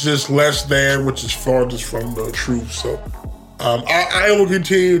it's just less than, which is farthest from the truth. So I will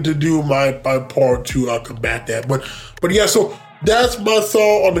continue to do my part to combat that. But yeah, so that's my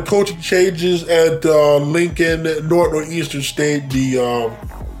thought on the coaching changes at Lincoln Northeastern State. The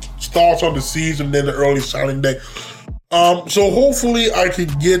starts on the season, then the early signing day. So hopefully I can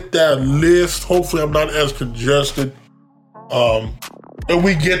get that list. Hopefully I'm not as congested. And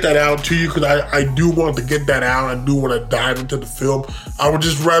we get that out to you, because I do want to get that out. I do want to dive into the film. I would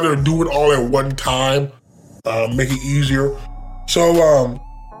just rather do it all at one time, make it easier. So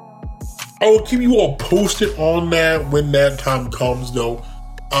I will keep you all posted on that when that time comes, though.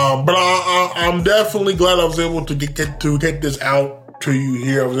 But I'm definitely glad I was able to get this out to you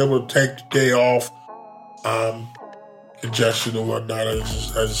here. I was able to take the day off. Congestion and whatnot. I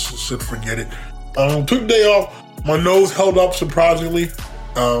just should forget it. Took the day off. My nose held up surprisingly.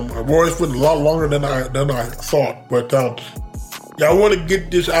 My voice went a lot longer than I thought. But yeah, I want to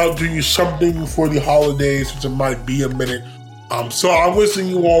get this out to you, something for the holidays, since it might be a minute. So I'm wishing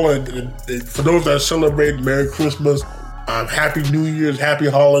you all, for those that celebrate, Merry Christmas, Happy New Year's, Happy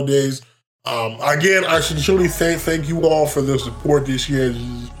Holidays. Again, I sincerely thank you all for the support this year.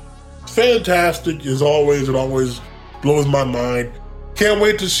 It's fantastic as always. It always blows my mind. Can't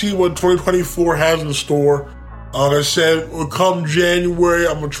wait to see what 2024 has in store. Like I said, come January,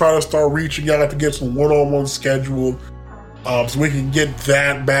 I'm going to try to start reaching out to get some one-on-one scheduled, so we can get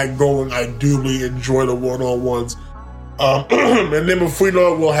that back going. I do really enjoy the one-on-ones. And then before you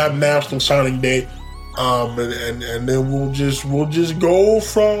know it, we'll have National Signing Day. And then we'll just go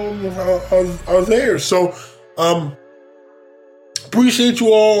from there. So, appreciate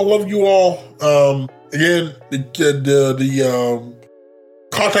you all. Love you all. Again, the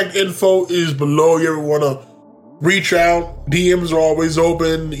contact info is below. You ever want to reach out? DMs are always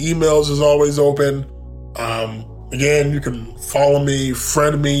open. Emails is always open. Again, you can follow me,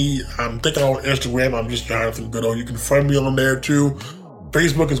 friend me. I'm thinking on Instagram. I'm just Jonathan Goodall. You can friend me on there too.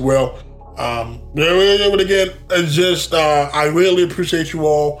 Facebook as well. But again, it's just I really appreciate you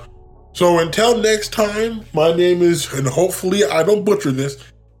all. So until next time, my name is, and hopefully I don't butcher this,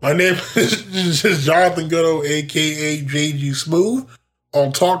 my name is just Jonathan Goodall, aka JG Smooth.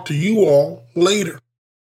 I'll talk to you all later.